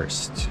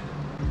first.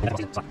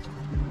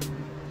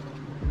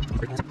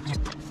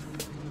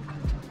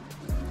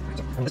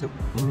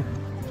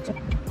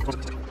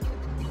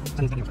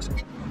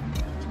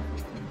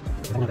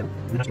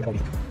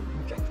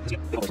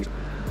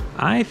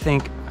 I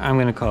think I'm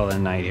gonna call it a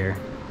night here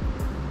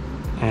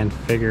and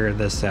figure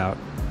this out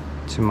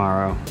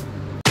tomorrow.